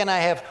 Father, can I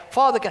have?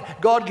 Father, can?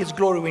 God gets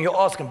glory when you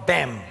ask him.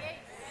 Bam.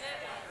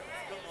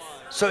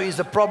 So is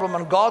the problem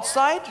on God's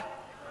side?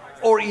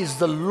 Or is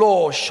the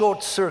law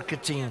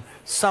short-circuiting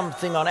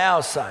something on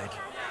our side?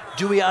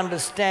 Do we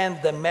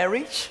understand the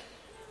marriage,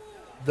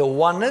 the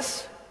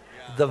oneness,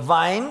 the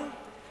vine,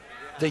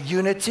 the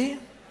unity,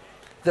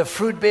 the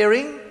fruit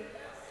bearing,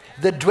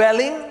 the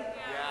dwelling?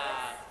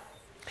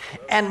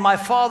 And my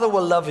Father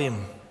will love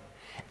him,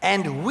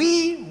 and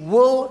we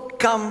will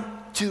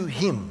come to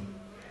him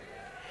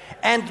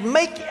and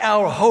make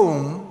our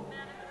home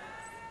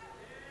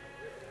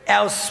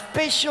our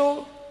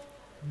special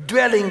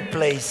dwelling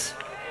place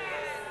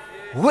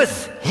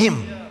with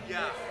him.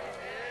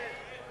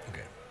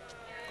 Okay.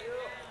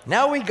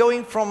 Now we're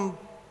going from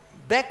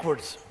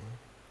backwards.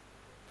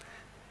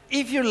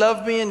 If you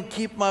love me and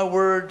keep my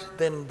word,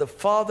 then the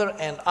Father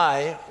and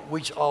I,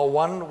 which are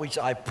one, which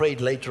I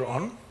prayed later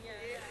on,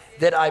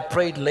 that I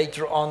prayed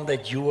later on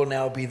that you will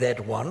now be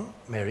that one,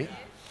 Mary.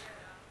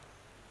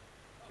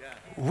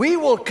 We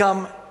will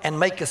come and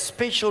make a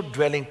special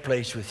dwelling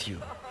place with you.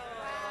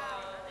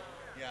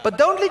 But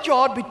don't let your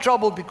heart be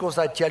troubled because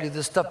I tell you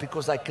this stuff,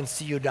 because I can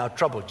see you now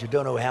troubled. You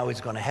don't know how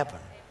it's going to happen.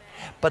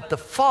 But the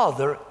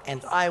Father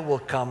and I will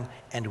come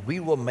and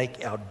we will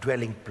make our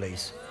dwelling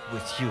place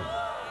with you.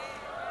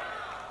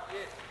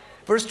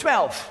 Verse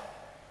 12.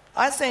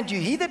 I say unto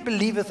you, he that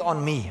believeth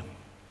on me,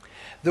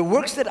 the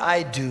works that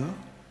I do,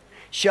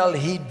 shall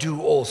he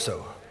do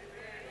also.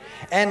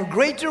 And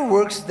greater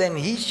works than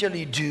he shall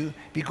he do,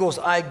 because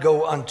I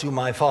go unto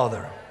my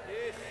Father.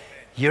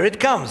 Here it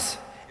comes.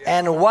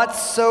 And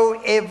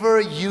whatsoever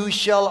you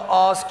shall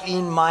ask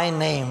in my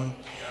name,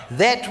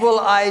 that will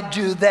I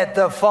do, that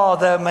the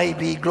Father may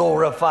be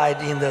glorified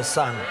in the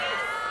Son.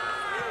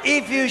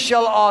 If you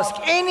shall ask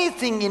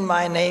anything in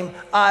my name,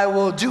 I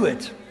will do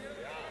it.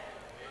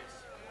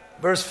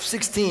 Verse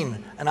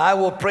 16, and I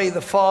will pray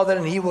the Father,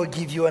 and he will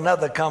give you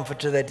another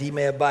comforter, that he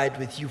may abide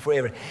with you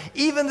forever.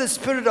 Even the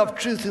Spirit of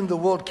truth whom the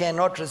world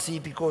cannot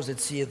receive, because it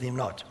seeth him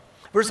not.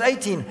 Verse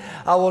 18,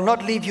 I will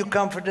not leave you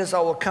comfortless, I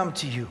will come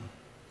to you.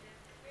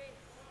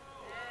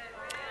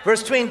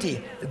 Verse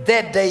 20,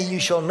 that day you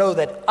shall know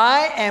that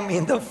I am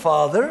in the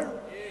Father,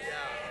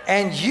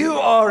 and you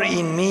are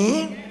in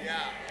me,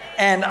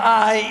 and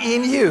I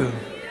in you.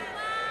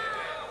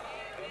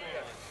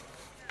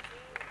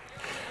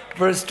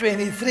 Verse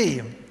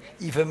 23,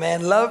 if a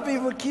man love me,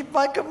 will keep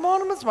my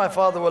commandments, my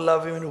Father will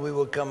love him, and we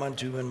will come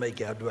unto him and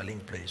make our dwelling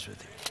place with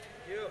him.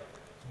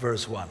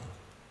 Verse 1,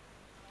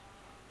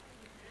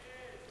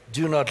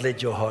 do not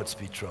let your hearts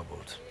be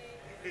troubled.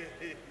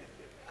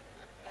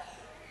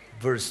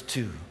 Verse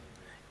 2,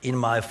 in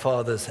my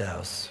Father's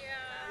house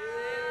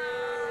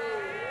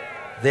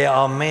there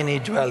are many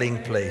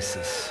dwelling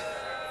places.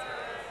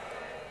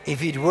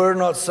 If it were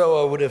not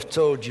so, I would have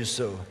told you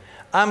so.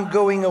 I'm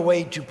going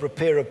away to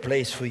prepare a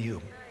place for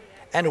you.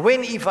 And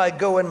if I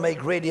go and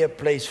make ready a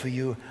place for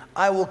you,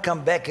 I will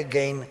come back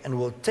again and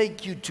will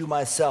take you to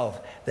myself,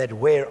 that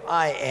where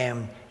I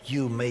am,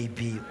 you may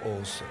be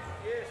also.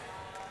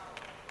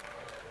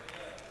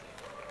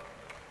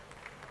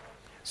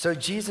 So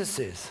Jesus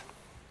says,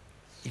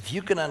 if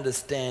you can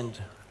understand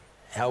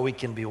how we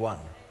can be one,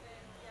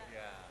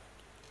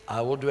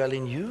 I will dwell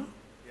in you,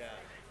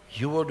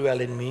 you will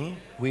dwell in me,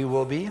 we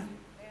will be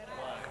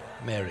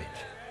married.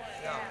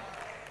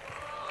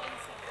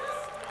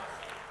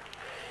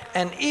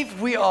 And if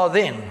we are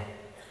then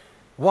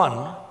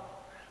one,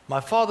 my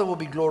Father will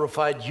be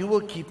glorified, you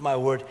will keep my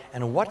word,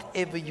 and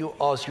whatever you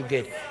ask, you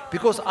get.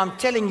 Because I'm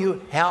telling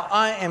you how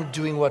I am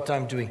doing what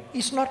I'm doing.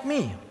 It's not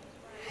me.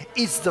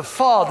 It's the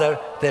Father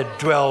that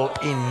dwells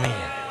in me.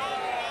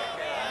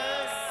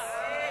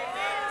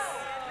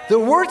 The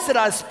words that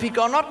I speak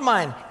are not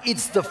mine.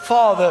 It's the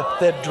Father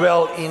that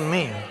dwells in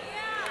me.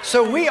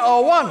 So we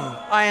are one,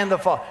 I and the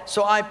Father.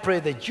 So I pray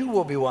that you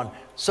will be one.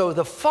 So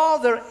the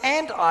Father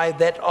and I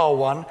that are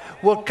one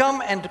will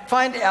come and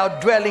find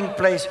our dwelling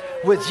place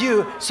with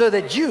you, so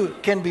that you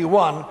can be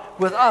one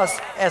with us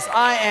as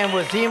I am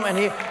with him and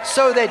he,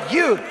 so that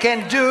you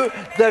can do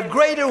the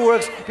greater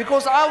works,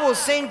 because I will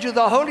send you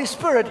the Holy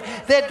Spirit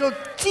that will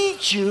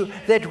teach you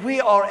that we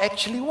are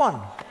actually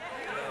one.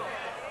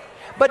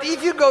 But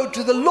if you go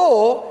to the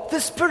law, the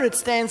Spirit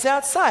stands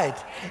outside.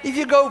 If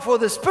you go for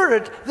the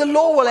Spirit, the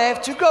law will have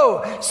to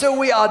go. So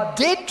we are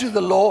dead to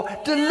the law,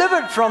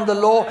 delivered from the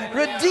law,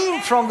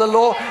 redeemed from the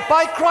law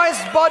by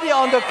Christ's body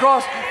on the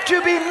cross,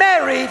 to be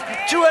married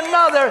to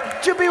another,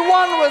 to be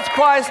one with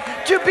Christ,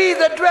 to be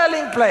the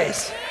dwelling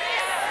place.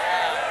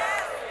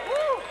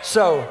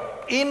 So,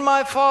 in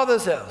my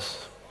Father's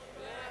house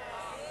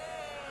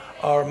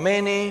are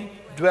many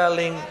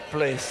dwelling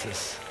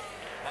places.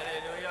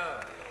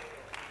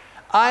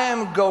 I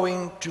am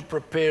going to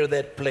prepare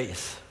that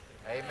place.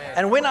 Amen.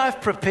 And when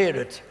I've prepared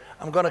it,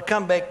 I'm going to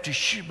come back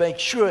to make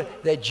sure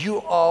that you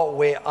are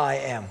where I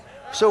am.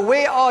 So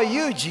where are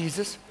you,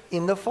 Jesus?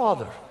 In the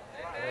Father.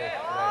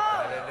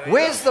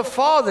 Where's the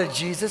Father,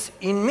 Jesus?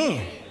 In me.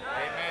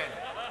 Amen.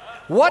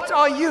 What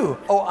are you?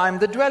 Oh, I'm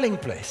the dwelling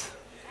place.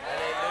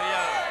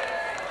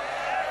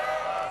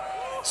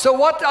 So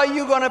what are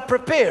you going to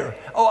prepare?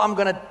 Oh, I'm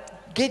going to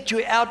get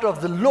you out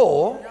of the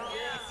law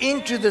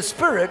into the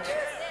Spirit,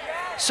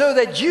 so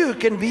that you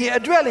can be a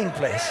dwelling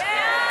place.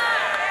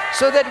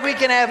 So that we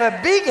can have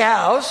a big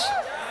house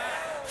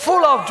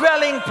full of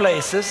dwelling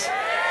places.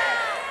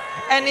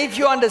 And if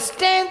you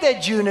understand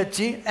that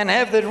unity and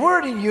have that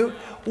word in you,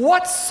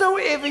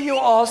 whatsoever you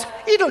ask,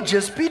 it'll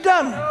just be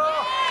done.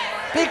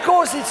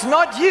 Because it's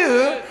not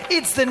you,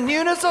 it's the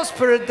newness of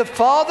Spirit, the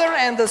Father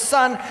and the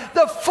Son,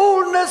 the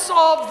fullness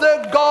of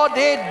the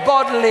Godhead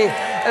bodily.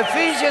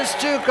 Ephesians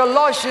 2,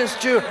 Colossians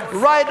 2,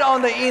 right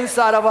on the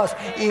inside of us.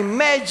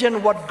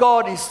 Imagine what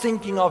God is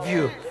thinking of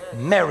you,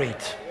 married.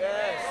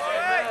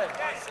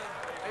 Yes.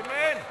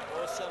 Amen.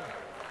 Awesome.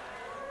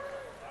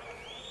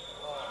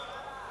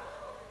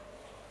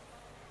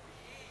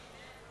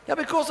 Yeah,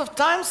 because of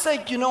time's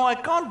sake, I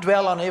can't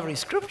dwell on every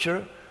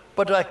scripture,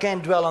 but I can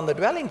dwell on the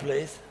dwelling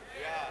place.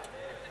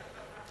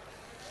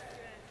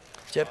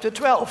 Chapter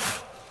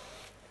 12,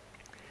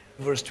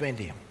 verse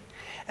 20.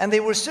 And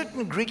there were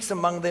certain Greeks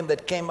among them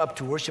that came up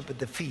to worship at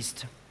the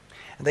feast.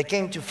 And they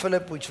came to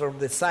Philip, which was from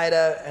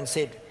Bethsaida, and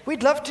said,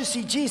 "We'd love to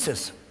see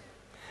Jesus."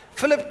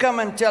 Philip come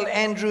and tell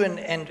Andrew,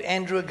 and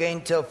Andrew again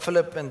tell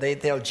Philip, and they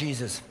tell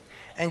Jesus.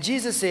 And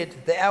Jesus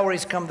said, "The hour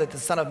is come that the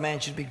Son of Man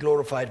should be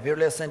glorified.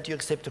 Verily I say unto you,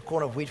 except a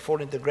corn of wheat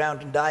fall into the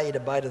ground and die, it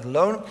abideth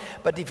alone.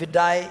 But if it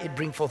die, it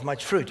bring forth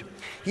much fruit.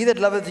 He that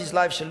loveth his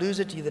life shall lose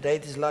it. He that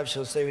hateth his life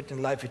shall save it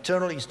in life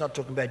eternal." He's not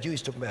talking about you,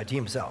 he's talking about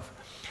himself.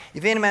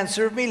 "If any man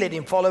serve me, let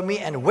him follow me.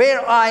 And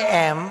where I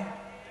am,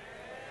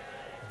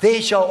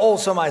 there shall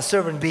also my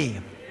servant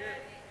be.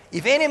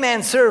 If any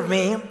man serve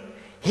me,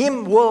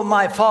 him will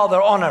my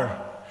Father honor.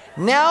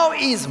 Now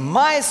is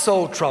my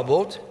soul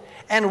troubled.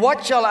 And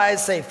what shall I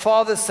say?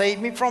 Father,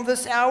 save me from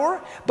this hour?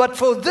 But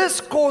for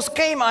this cause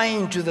came I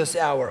into this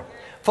hour.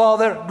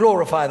 Father,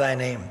 glorify thy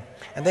name."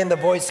 And then the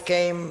voice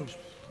came,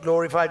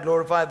 glorify,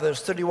 glorify.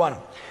 Verse 31.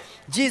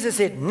 Jesus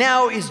said,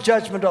 "Now is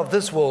judgment of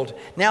this world.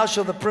 Now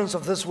shall the prince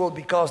of this world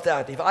be cast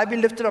out. If I be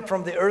lifted up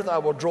from the earth, I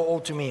will draw all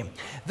to me."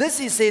 This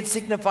he said,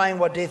 signifying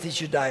what death he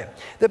should die.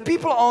 The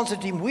people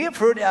answered him, "We have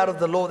heard out of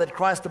the law that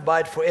Christ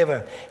abide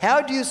forever.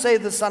 How do you say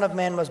the Son of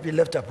Man must be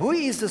lifted up? Who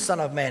is the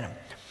Son of Man?"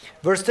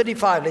 Verse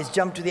 35, let's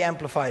jump to the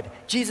Amplified.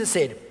 Jesus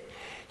said,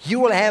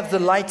 "You will have the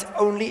light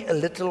only a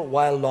little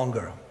while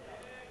longer.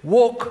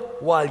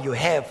 Walk while you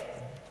have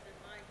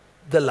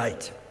the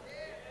light.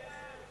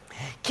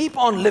 Keep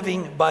on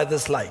living by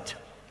this light,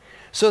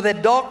 so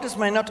that darkness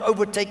may not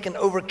overtake and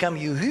overcome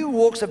you. Who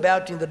walks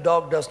about in the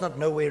dark does not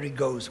know where he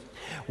goes.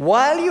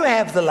 While you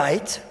have the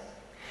light,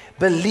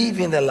 believe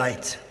in the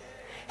light.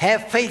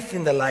 Have faith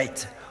in the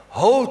light.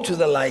 Hold to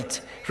the light.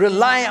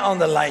 Rely on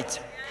the light,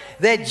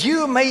 that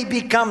you may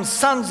become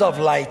sons of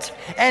light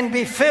and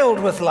be filled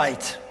with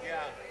light."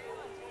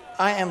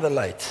 I am the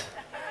light.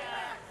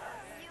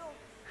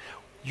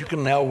 You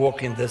can now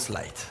walk in this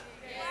light.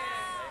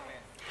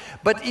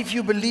 But if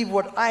you believe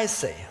what I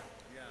say,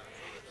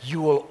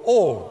 you will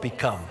all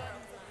become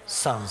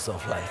sons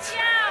of light.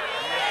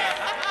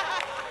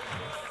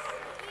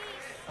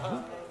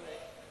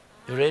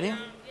 You ready?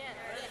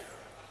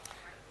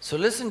 So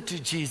listen to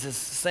Jesus,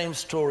 same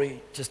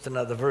story, just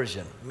another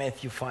version.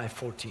 Matthew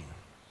 5:14.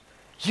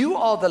 "You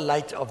are the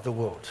light of the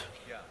world,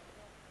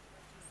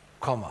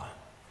 comma,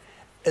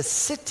 a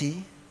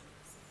city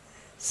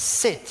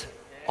set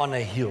on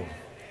a hill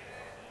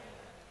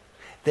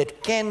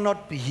that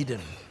cannot be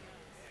hidden."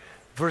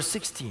 Verse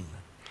 16,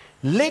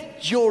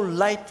 "Let your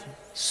light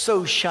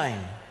so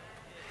shine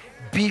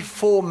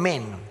before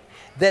men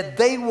that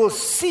they will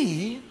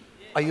see,"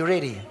 are you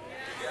ready?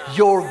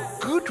 "Your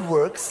good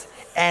works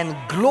and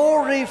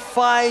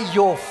glorify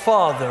your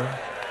Father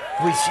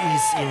which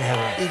is in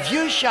heaven." If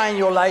you shine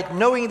your light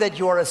knowing that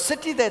you are a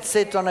city that's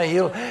set on a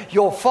hill,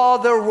 your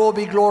Father will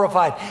be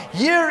glorified.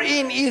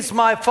 "Herein is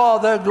my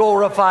Father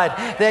glorified,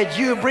 that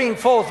you bring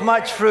forth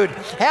much fruit."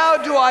 How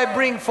do I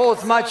bring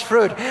forth much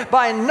fruit?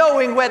 By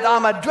knowing whether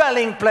I'm a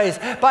dwelling place,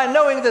 by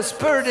knowing the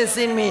Spirit is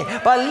in me,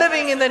 by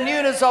living in the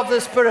newness of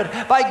the Spirit,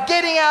 by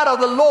getting out of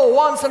the law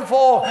once and for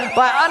all,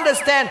 by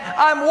understand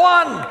I'm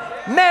one,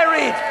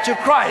 married to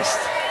Christ.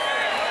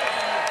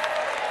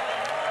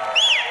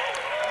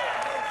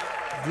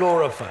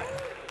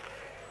 Glorified.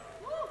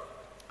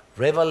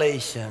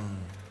 Revelation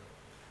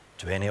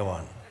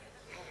 21,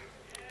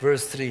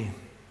 verse 3.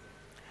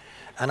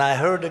 "And I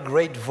heard a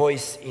great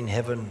voice in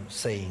heaven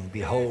saying,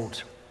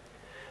 Behold,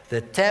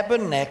 the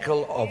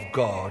tabernacle of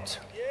God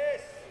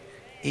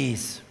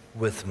is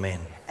with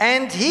men,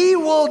 and he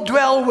will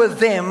dwell with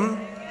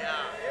them,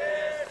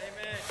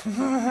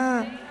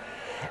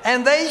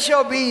 and they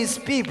shall be his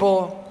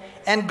people,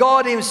 and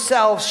God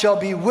himself shall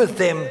be with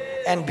them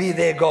and be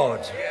their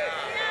God."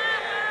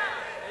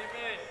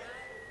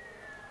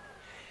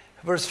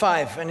 Verse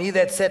 5, "And he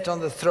that sat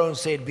on the throne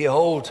said,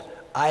 Behold,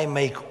 I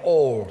make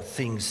all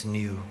things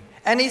new.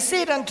 And he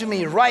said unto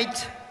me,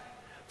 Write,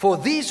 for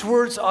these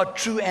words are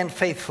true and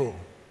faithful.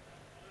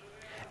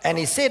 And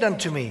he said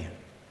unto me,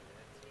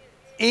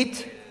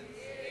 It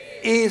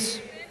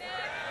is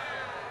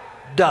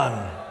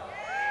done.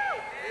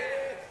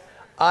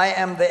 I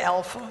am the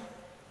Alpha,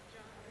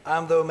 I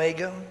am the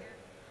Omega,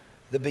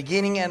 the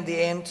beginning and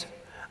the end.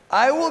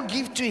 I will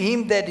give to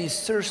him that is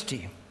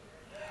thirsty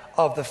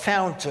of the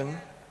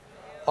fountain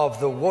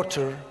of the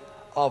water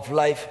of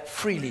life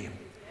freely.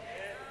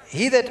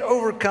 He that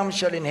overcomes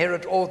shall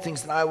inherit all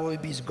things, and I will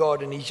be his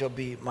God, and he shall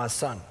be my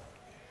son."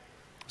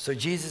 So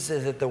Jesus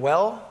says at the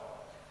well,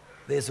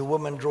 there's a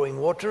woman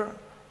drawing water,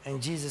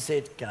 and Jesus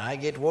said, "Can I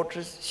get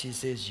water?" She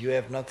says, "You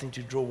have nothing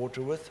to draw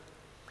water with."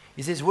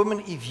 He says,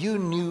 "Woman, if you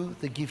knew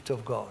the gift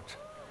of God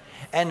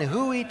and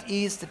who it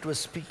is that was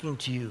speaking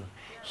to you,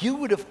 you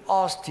would have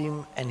asked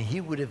him, and he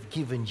would have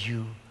given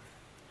you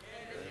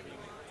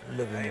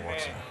living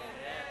water."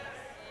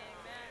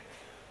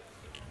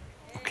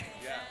 Okay.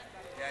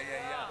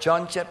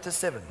 John chapter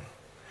 7.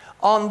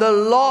 On the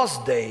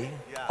last day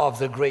of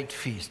the great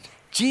feast,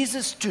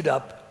 Jesus stood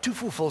up to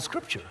fulfill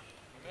Scripture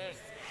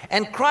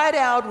and cried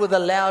out with a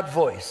loud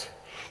voice,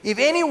 "If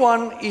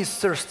anyone is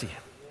thirsty,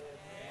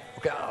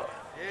 Okay.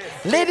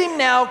 Let him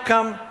now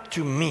come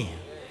to me.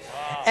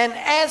 And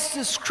as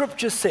the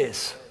scripture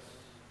says,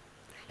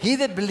 he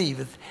that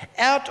believeth,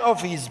 out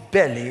of his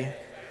belly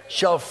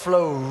shall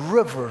flow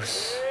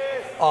rivers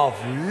of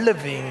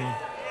living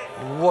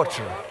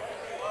water.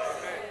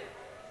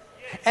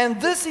 And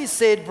this is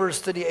said, verse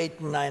 38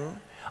 and 9,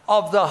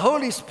 of the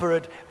Holy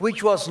Spirit,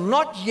 which was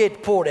not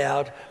yet poured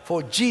out,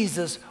 for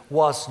Jesus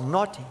was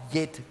not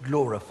yet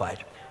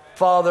glorified.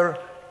 Father,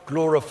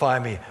 glorify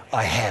me.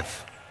 I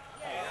have.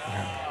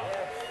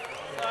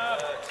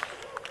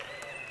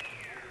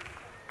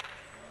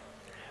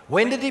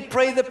 When did he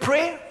pray the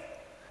prayer?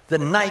 The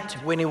night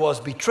when he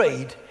was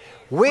betrayed.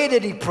 Where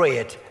did he pray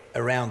it?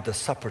 Around the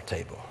supper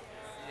table.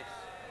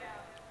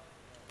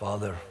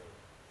 Father,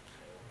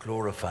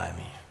 glorify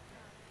me.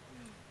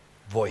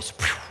 Voice,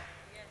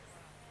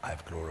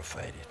 I've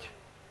glorified it.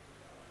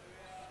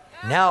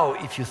 Now,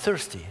 if you're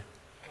thirsty,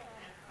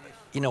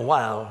 in a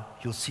while,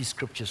 you'll see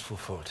scriptures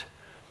fulfilled.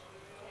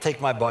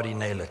 Take my body,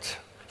 nail it.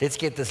 Let's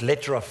get this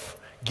letter of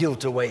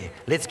guilt away.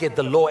 Let's get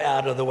the law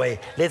out of the way.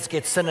 Let's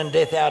get sin and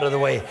death out of the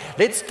way.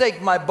 Let's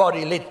take my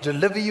body. Let's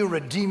deliver you,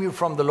 redeem you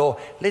from the law.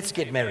 Let's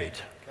get married.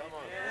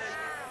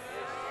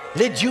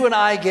 Let you and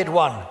I get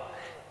one.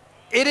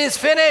 It is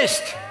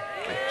finished.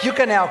 You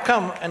can now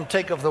come and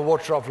take of the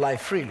water of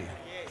life freely.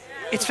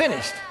 It's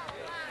finished.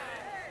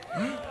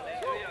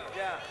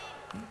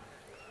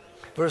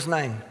 Verse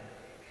 9.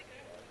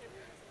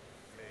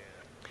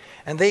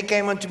 And there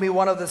came unto me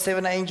one of the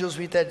 7 angels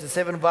with the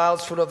 7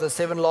 vials full of the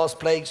 7 last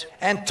plagues,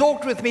 and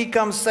talked with me,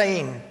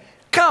 saying,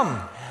 Come,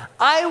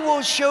 I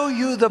will show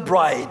you the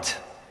bride,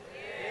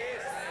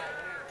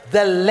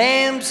 the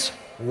Lamb's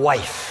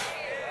wife.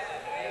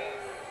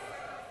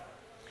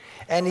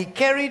 And he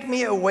carried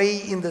me away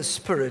in the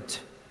spirit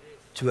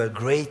to a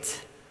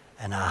great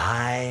and a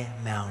high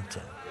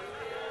mountain.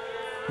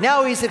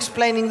 Now he's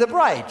explaining the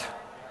bride.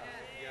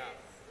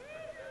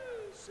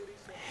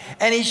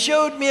 And he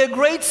showed me a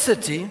great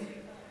city,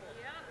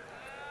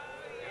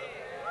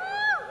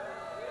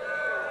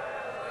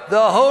 the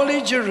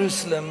holy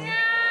Jerusalem,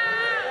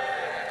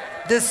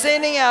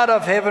 descending out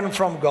of heaven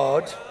from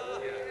God,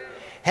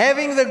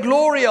 having the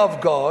glory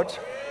of God,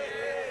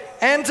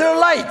 and her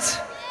light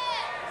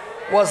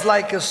was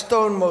like a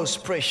stone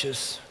most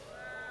precious.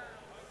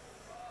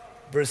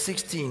 Verse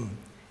 16,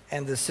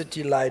 and the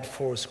city lied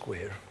 4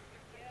 square,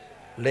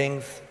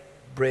 length,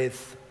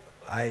 breadth,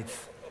 height,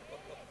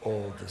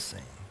 all the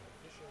same.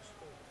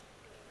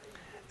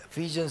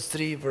 Ephesians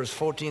 3, verse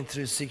 14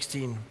 through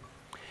 16.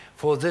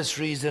 For this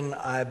reason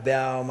I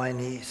bow my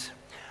knees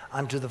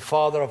unto the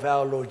Father of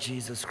our Lord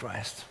Jesus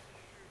Christ,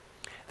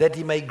 that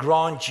he may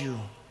grant you. And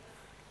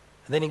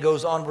then he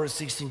goes on, verse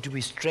 16, to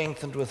be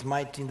strengthened with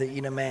might in the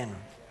inner man.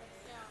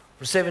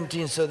 Verse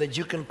 17, so that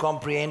you can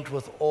comprehend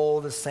with all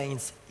the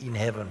saints in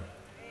heaven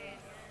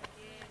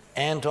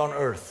and on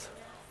earth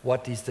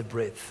what is the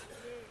breadth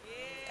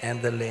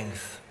and the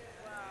length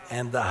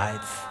and the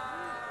height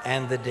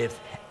and the depth,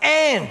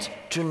 and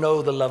to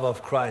know the love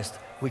of Christ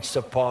which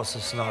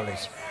surpasses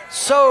knowledge,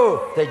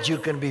 so that you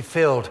can be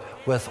filled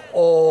with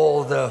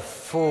all the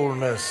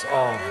fullness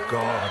of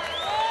God.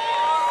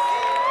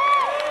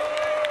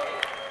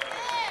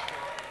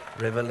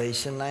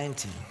 Revelation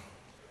 19,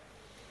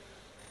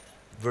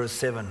 verse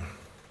 7.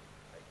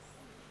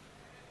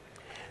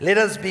 Let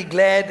us be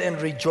glad and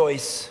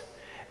rejoice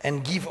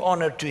and give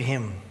honor to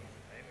him,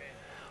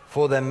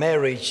 for the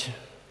marriage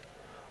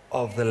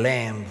of the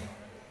Lamb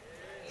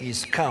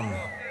is come,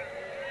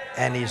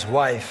 and his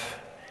wife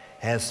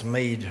has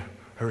made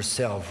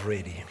herself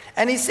ready.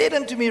 And he said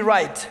unto me,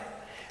 Write,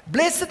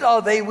 blessed are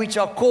they which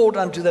are called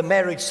unto the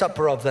marriage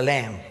supper of the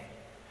Lamb.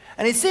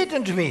 And he said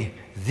unto me,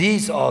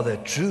 These are the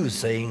true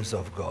sayings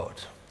of God.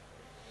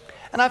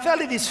 And I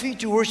fell at his feet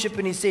to worship,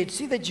 and he said,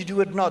 See that you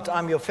do it not.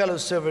 I'm your fellow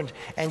servant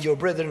and your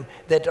brethren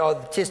that are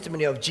the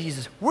testimony of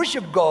Jesus.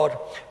 Worship God,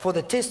 for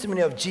the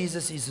testimony of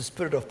Jesus is the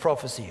spirit of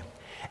prophecy.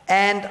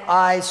 And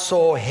I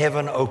saw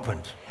heaven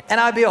opened. And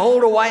I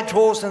behold a white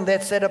horse, and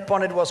that sat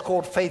upon it was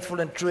called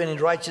Faithful and True, and in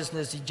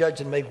righteousness he judged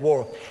and make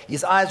war.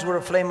 His eyes were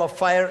a flame of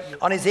fire.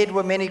 On his head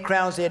were many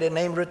crowns. He had a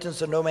name written,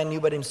 so no man knew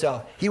but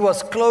himself. He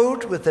was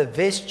clothed with a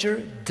vesture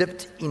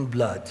dipped in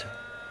blood.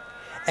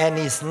 And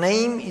his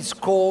name is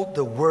called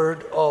the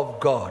Word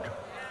of God.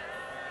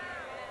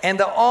 And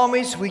the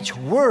armies which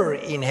were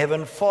in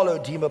heaven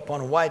followed him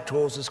upon white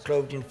horses,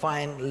 clothed in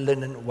fine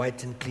linen,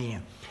 white and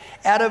clean.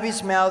 Out of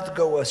his mouth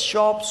go a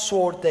sharp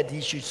sword, that he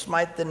should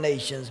smite the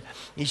nations.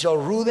 He shall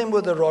rule them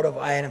with a rod of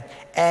iron,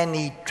 and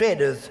he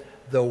treadeth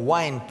the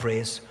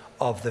winepress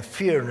of the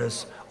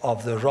fierceness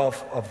of the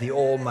wrath of the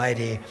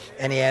Almighty.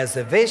 And he has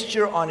a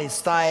vesture on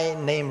his thigh,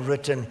 name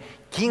written,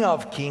 King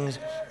of Kings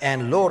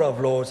and Lord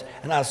of Lords.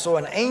 And I saw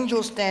an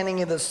angel standing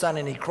in the sun,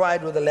 and he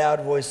cried with a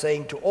loud voice,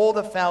 saying to all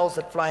the fowls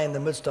that fly in the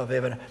midst of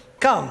heaven,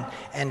 Come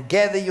and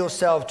gather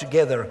yourselves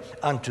together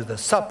unto the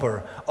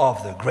supper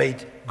of the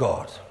great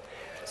God.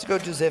 Let's go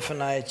to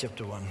Zephaniah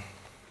chapter 1,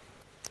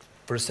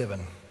 verse 7.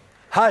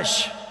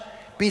 Hush,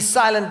 be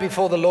silent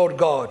before the Lord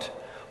God,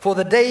 For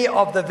the day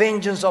of the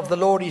vengeance of the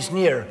Lord is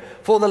near.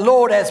 For the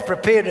Lord has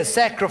prepared a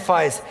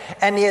sacrifice,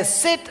 and he has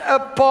set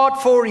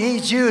apart for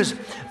his use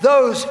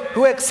those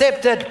who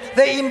accepted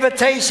the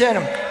invitation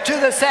to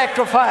the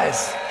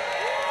sacrifice.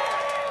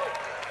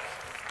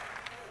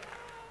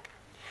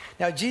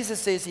 Now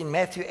Jesus says in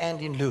Matthew and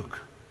in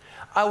Luke,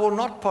 I will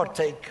not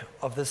partake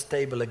of this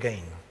table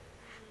again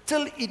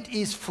till it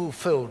is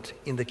fulfilled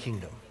in the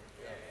kingdom.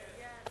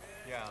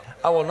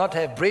 I will not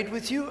have bread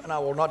with you, and I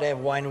will not have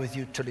wine with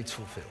you till it's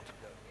fulfilled.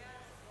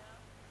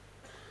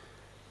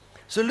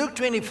 So Luke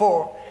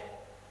 24,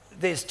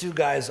 there's two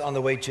guys on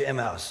the way to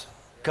Emmaus,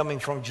 coming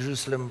from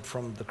Jerusalem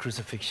from the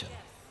crucifixion.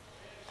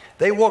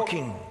 They're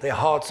walking, their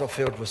hearts are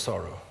filled with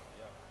sorrow.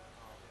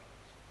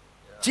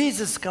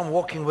 Jesus come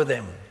walking with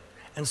them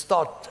and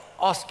start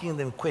asking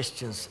them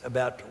questions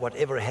about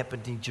whatever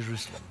happened in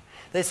Jerusalem.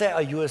 They say,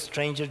 are you a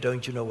stranger?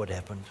 Don't you know what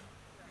happened?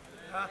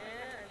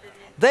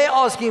 They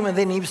ask him, and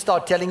then he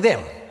start telling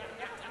them.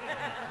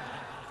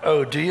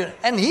 Oh, do you?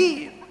 And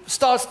he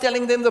starts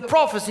telling them the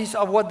prophecies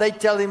of what they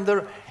tell him.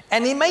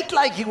 And he made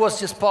like he was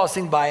just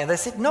passing by. And they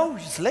said, no,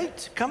 it's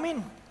late. Come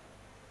in.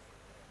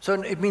 So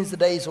it means the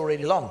day is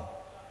already long.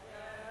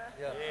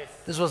 Yes.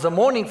 This was the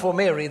morning for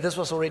Mary. This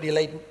was already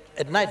late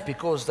at night,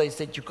 because they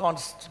said, you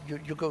can't,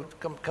 you go,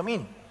 come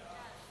in.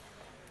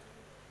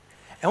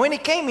 And when he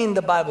came in,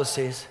 the Bible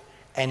says,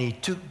 and he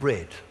took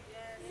bread.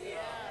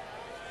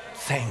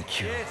 Thank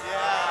you.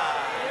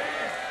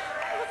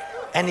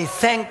 And he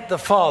thanked the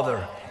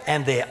Father,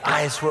 and their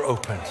eyes were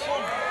opened.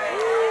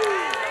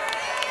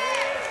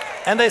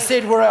 And they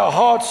said, were our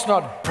hearts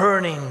not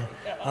burning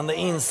on the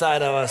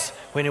inside of us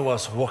when he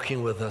was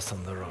walking with us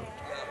on the road?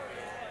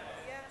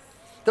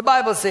 The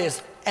Bible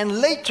says, and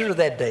later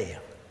that day,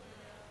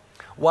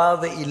 while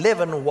the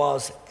 11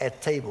 was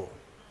at table,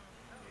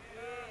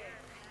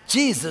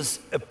 Jesus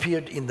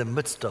appeared in the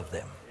midst of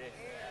them.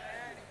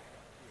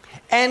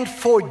 And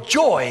for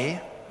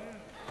joy,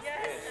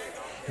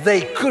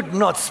 they could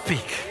not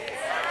speak.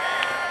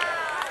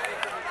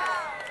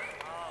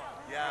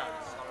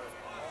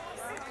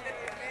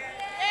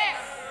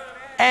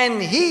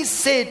 And he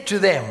said to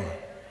them,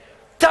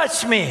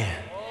 touch me.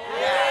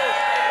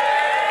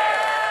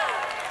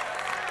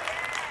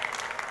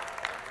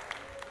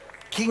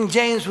 King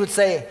James would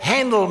say,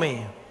 handle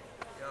me.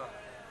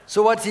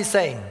 So what's he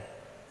saying?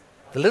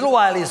 The little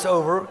while is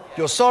over.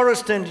 Your sorrow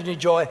is turned into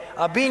joy.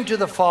 I've been to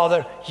the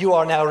Father. You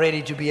are now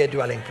ready to be a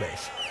dwelling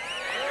place.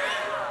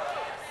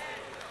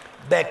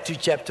 Back to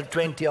chapter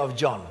 20 of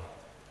John.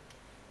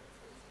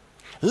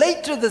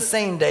 Later the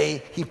same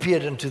day, he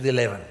appeared unto the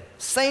 11.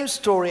 Same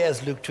story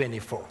as Luke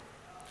 24.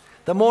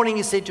 The morning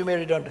he said to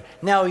Mary,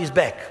 now he's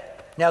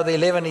back. Now the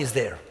 11 is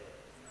there.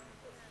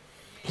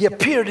 He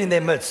appeared in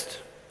their midst.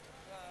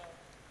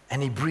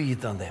 And he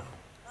breathed on them.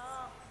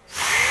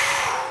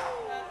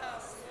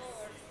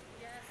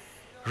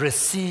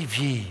 Receive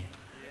ye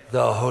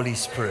the Holy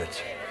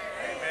Spirit.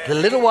 The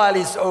little while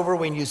is over.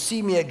 When you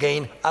see me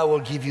again, I will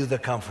give you the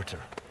Comforter.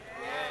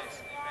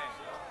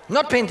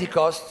 Not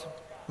Pentecost,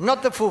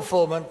 not the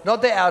fulfillment,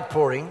 not the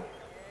outpouring.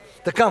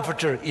 The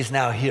Comforter is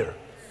now here.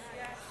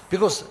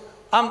 Because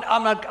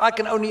I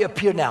can only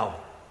appear now.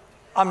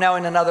 I'm now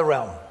in another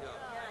realm.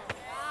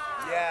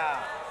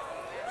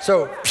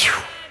 So,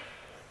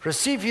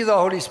 receive ye the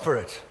Holy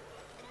Spirit.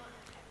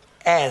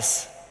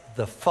 As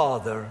the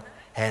Father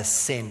has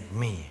sent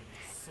me,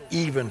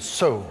 even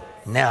so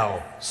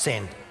now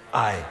send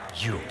I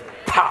you.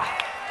 Pa!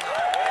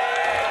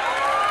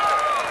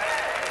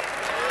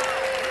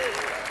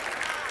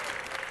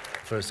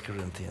 1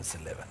 Corinthians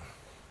 11.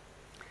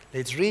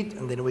 Let's read,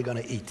 and then we're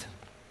going to eat.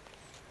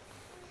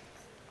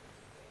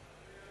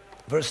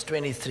 Verse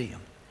 23.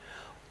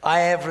 I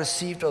have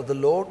received of the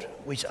Lord,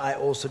 which I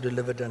also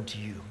delivered unto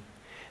you,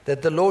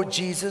 that the Lord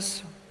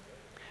Jesus,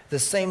 the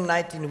same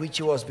night in which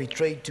he was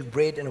betrayed, took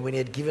bread, and when he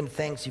had given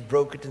thanks, he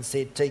broke it and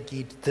said, take,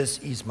 eat, this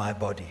is my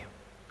body,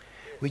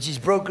 which is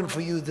broken for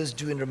you. This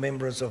do in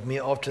remembrance of me.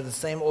 After the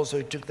same also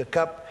he took the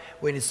cup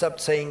when he supped,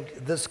 saying,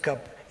 this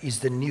cup is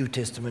the New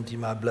Testament in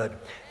my blood.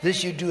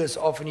 This you do as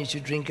often as you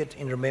drink it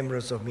in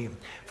remembrance of me.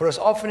 For as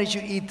often as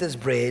you eat this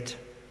bread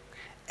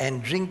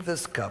and drink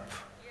this cup,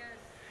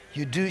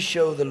 you do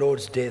show the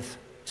Lord's death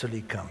till he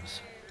comes.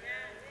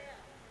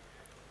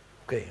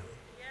 Okay.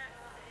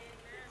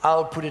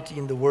 I'll put it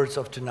in the words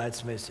of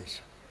tonight's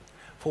message.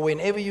 For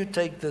whenever you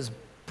take this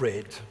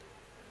bread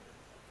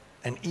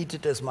and eat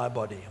it as my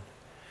body,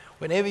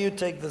 whenever you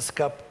take this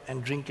cup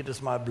and drink it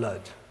as my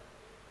blood,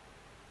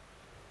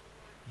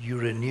 you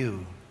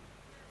renew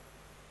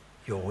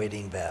your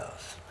wedding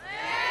vows.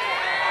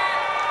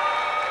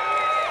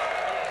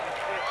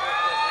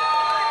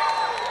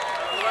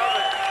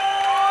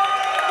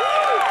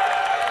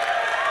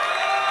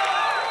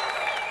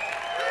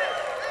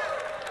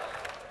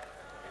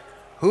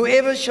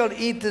 Whoever shall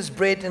eat this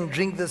bread and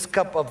drink this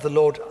cup of the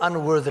Lord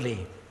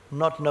unworthily,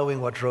 not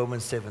knowing what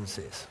Romans 7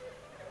 says,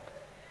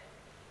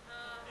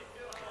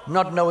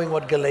 not knowing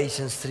what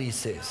Galatians 3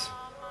 says,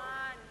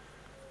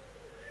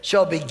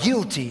 shall be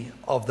guilty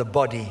of the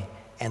body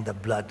and the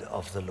blood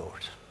of the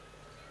Lord.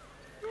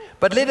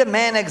 But let a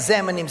man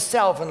examine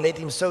himself, and let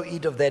him so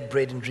eat of that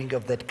bread and drink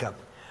of that cup.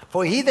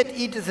 For he that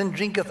eateth and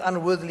drinketh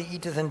unworthily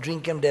eateth and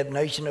drinketh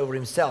damnation over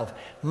himself,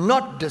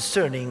 not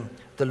discerning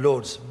the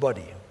Lord's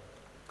body.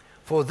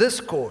 For this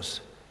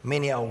cause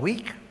many are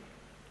weak,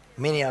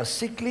 many are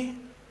sickly,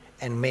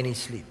 and many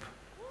sleep.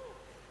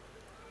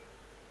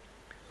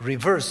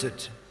 Reverse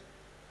it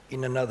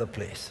in another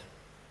place.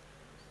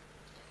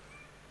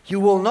 You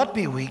will not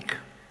be weak,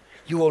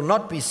 you will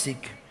not be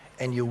sick,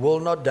 and you will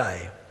not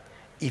die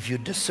if you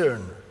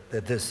discern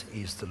that this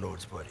is the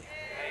Lord's body.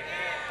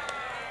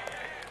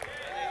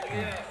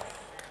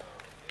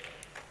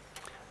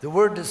 The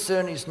word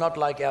discern is not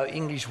like our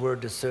English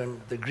word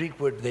discern. The Greek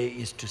word there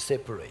is to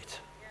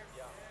separate.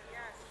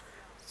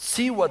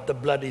 See what the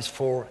blood is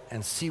for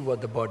and see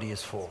what the body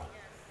is for.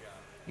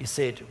 He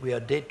said, we are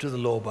dead to the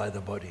law by the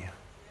body.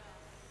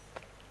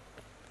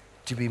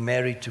 To be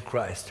married to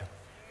Christ.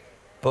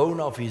 Bone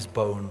of his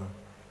bone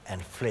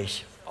and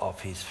flesh of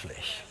his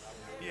flesh.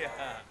 He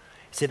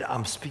said,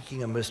 I'm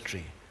speaking a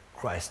mystery,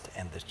 Christ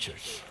and the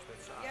church.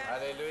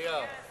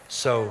 Hallelujah.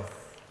 So,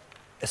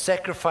 a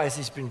sacrifice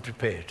has been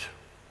prepared.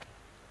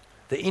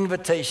 The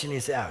invitation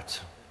is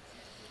out.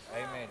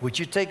 Amen. Would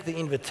you take the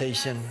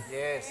invitation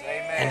Yes.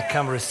 Amen. and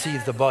come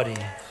receive the body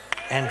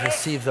and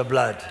receive the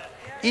blood?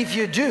 If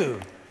you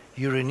do,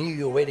 you renew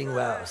your wedding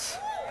vows.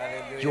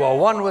 Hallelujah. You are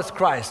one with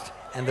Christ,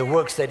 and the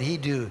works that he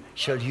do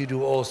shall you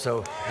do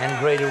also, and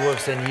greater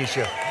works than you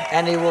shall.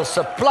 And he will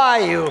supply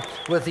you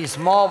with his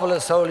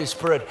marvelous Holy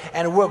Spirit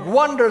and work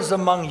wonders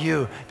among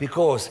you,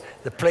 because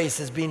the place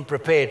has been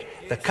prepared.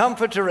 The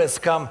Comforter has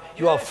come.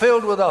 You are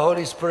filled with the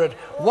Holy Spirit,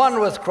 one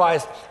with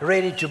Christ,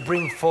 ready to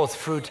bring forth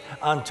fruit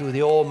unto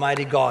the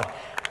Almighty God.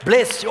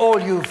 Bless all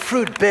you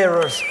fruit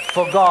bearers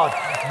for God.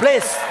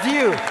 Bless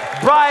you,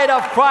 bride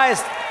of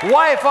Christ,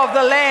 wife of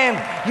the Lamb.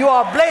 You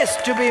are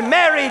blessed to be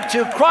married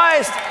to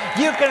Christ.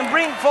 You can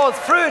bring forth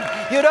fruit.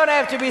 You don't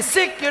have to be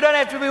sick. You don't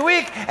have to be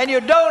weak. And you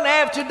don't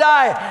have to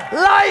die.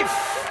 Life.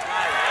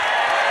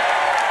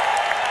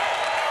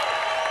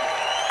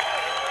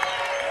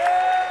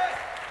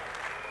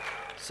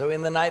 So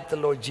in the night the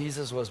Lord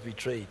Jesus was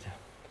betrayed,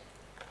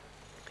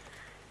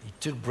 he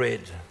took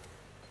bread,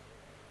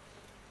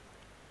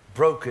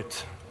 broke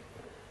it,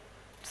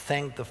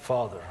 thanked the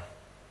Father.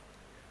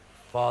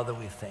 Father,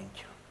 we thank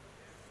you.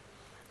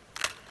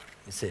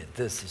 He said,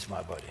 this is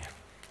my body.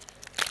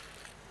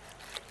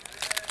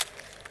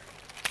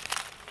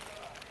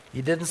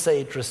 He didn't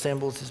say it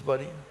resembles his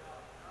body.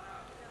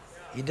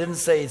 He didn't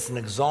say it's an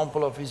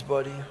example of his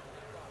body.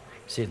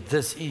 He said,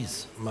 this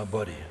is my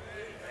body.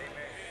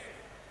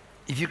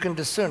 If you can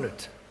discern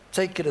it,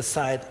 take it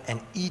aside and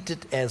eat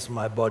it as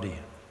my body.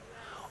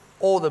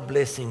 All the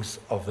blessings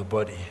of the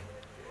body.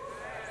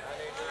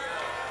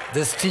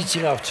 This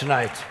teaching of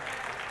tonight,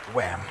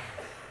 wham.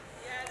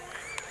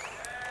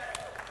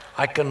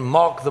 I can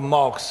mark the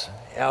marks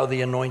how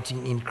the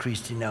anointing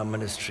increased in our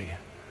ministry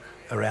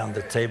around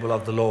the table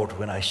of the Lord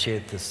when I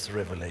shared this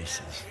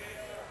revelation.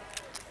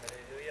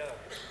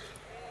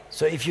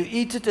 So if you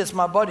eat it as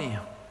my body,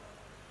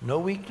 no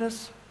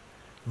weakness,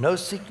 no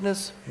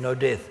sickness, no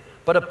death.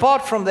 But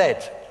apart from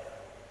that,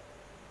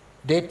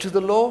 dead to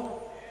the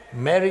law,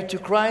 married to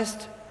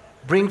Christ,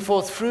 bring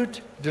forth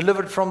fruit,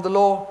 delivered from the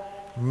law,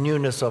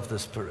 newness of the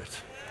Spirit.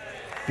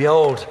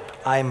 Behold,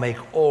 I make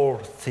all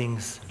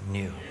things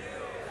new.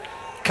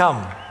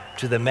 Come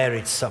to the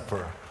marriage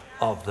supper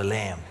of the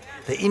Lamb.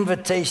 The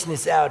invitation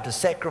is out. The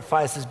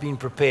sacrifice has been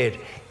prepared.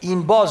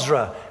 In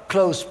Bozrah,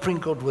 clothes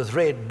sprinkled with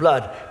red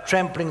blood,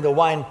 trampling the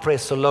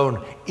winepress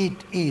alone.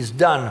 It is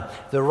done.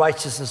 The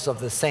righteousness of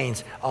the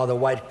saints are the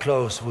white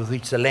clothes with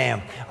which the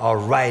Lamb are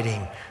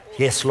riding.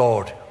 Yes,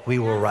 Lord, we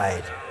will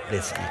ride.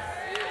 Let's eat.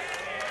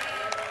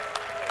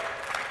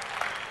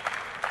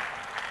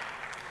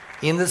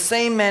 In the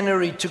same manner,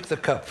 he took the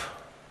cup.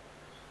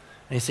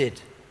 And he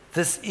said,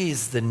 this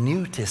is the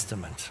New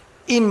Testament.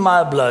 In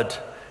my blood,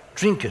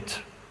 drink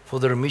it for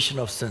the remission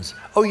of sins.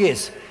 Oh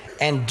yes,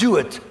 and do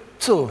it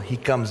till he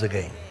comes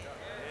again.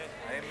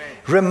 Amen.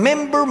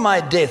 Remember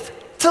my death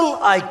till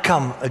I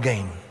come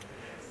again.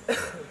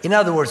 In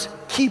other words,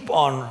 keep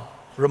on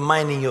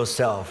reminding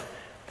yourself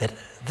that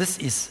this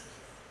is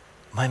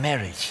my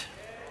marriage.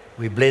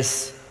 We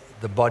bless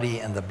the body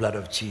and the blood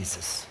of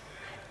Jesus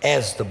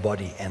as the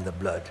body and the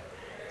blood.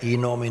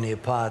 In nomine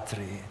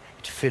Patri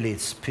et Filii et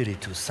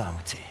Spiritus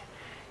Sancti.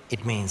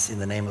 It means in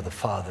the name of the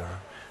Father,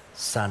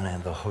 Son,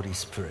 and the Holy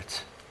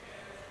Spirit.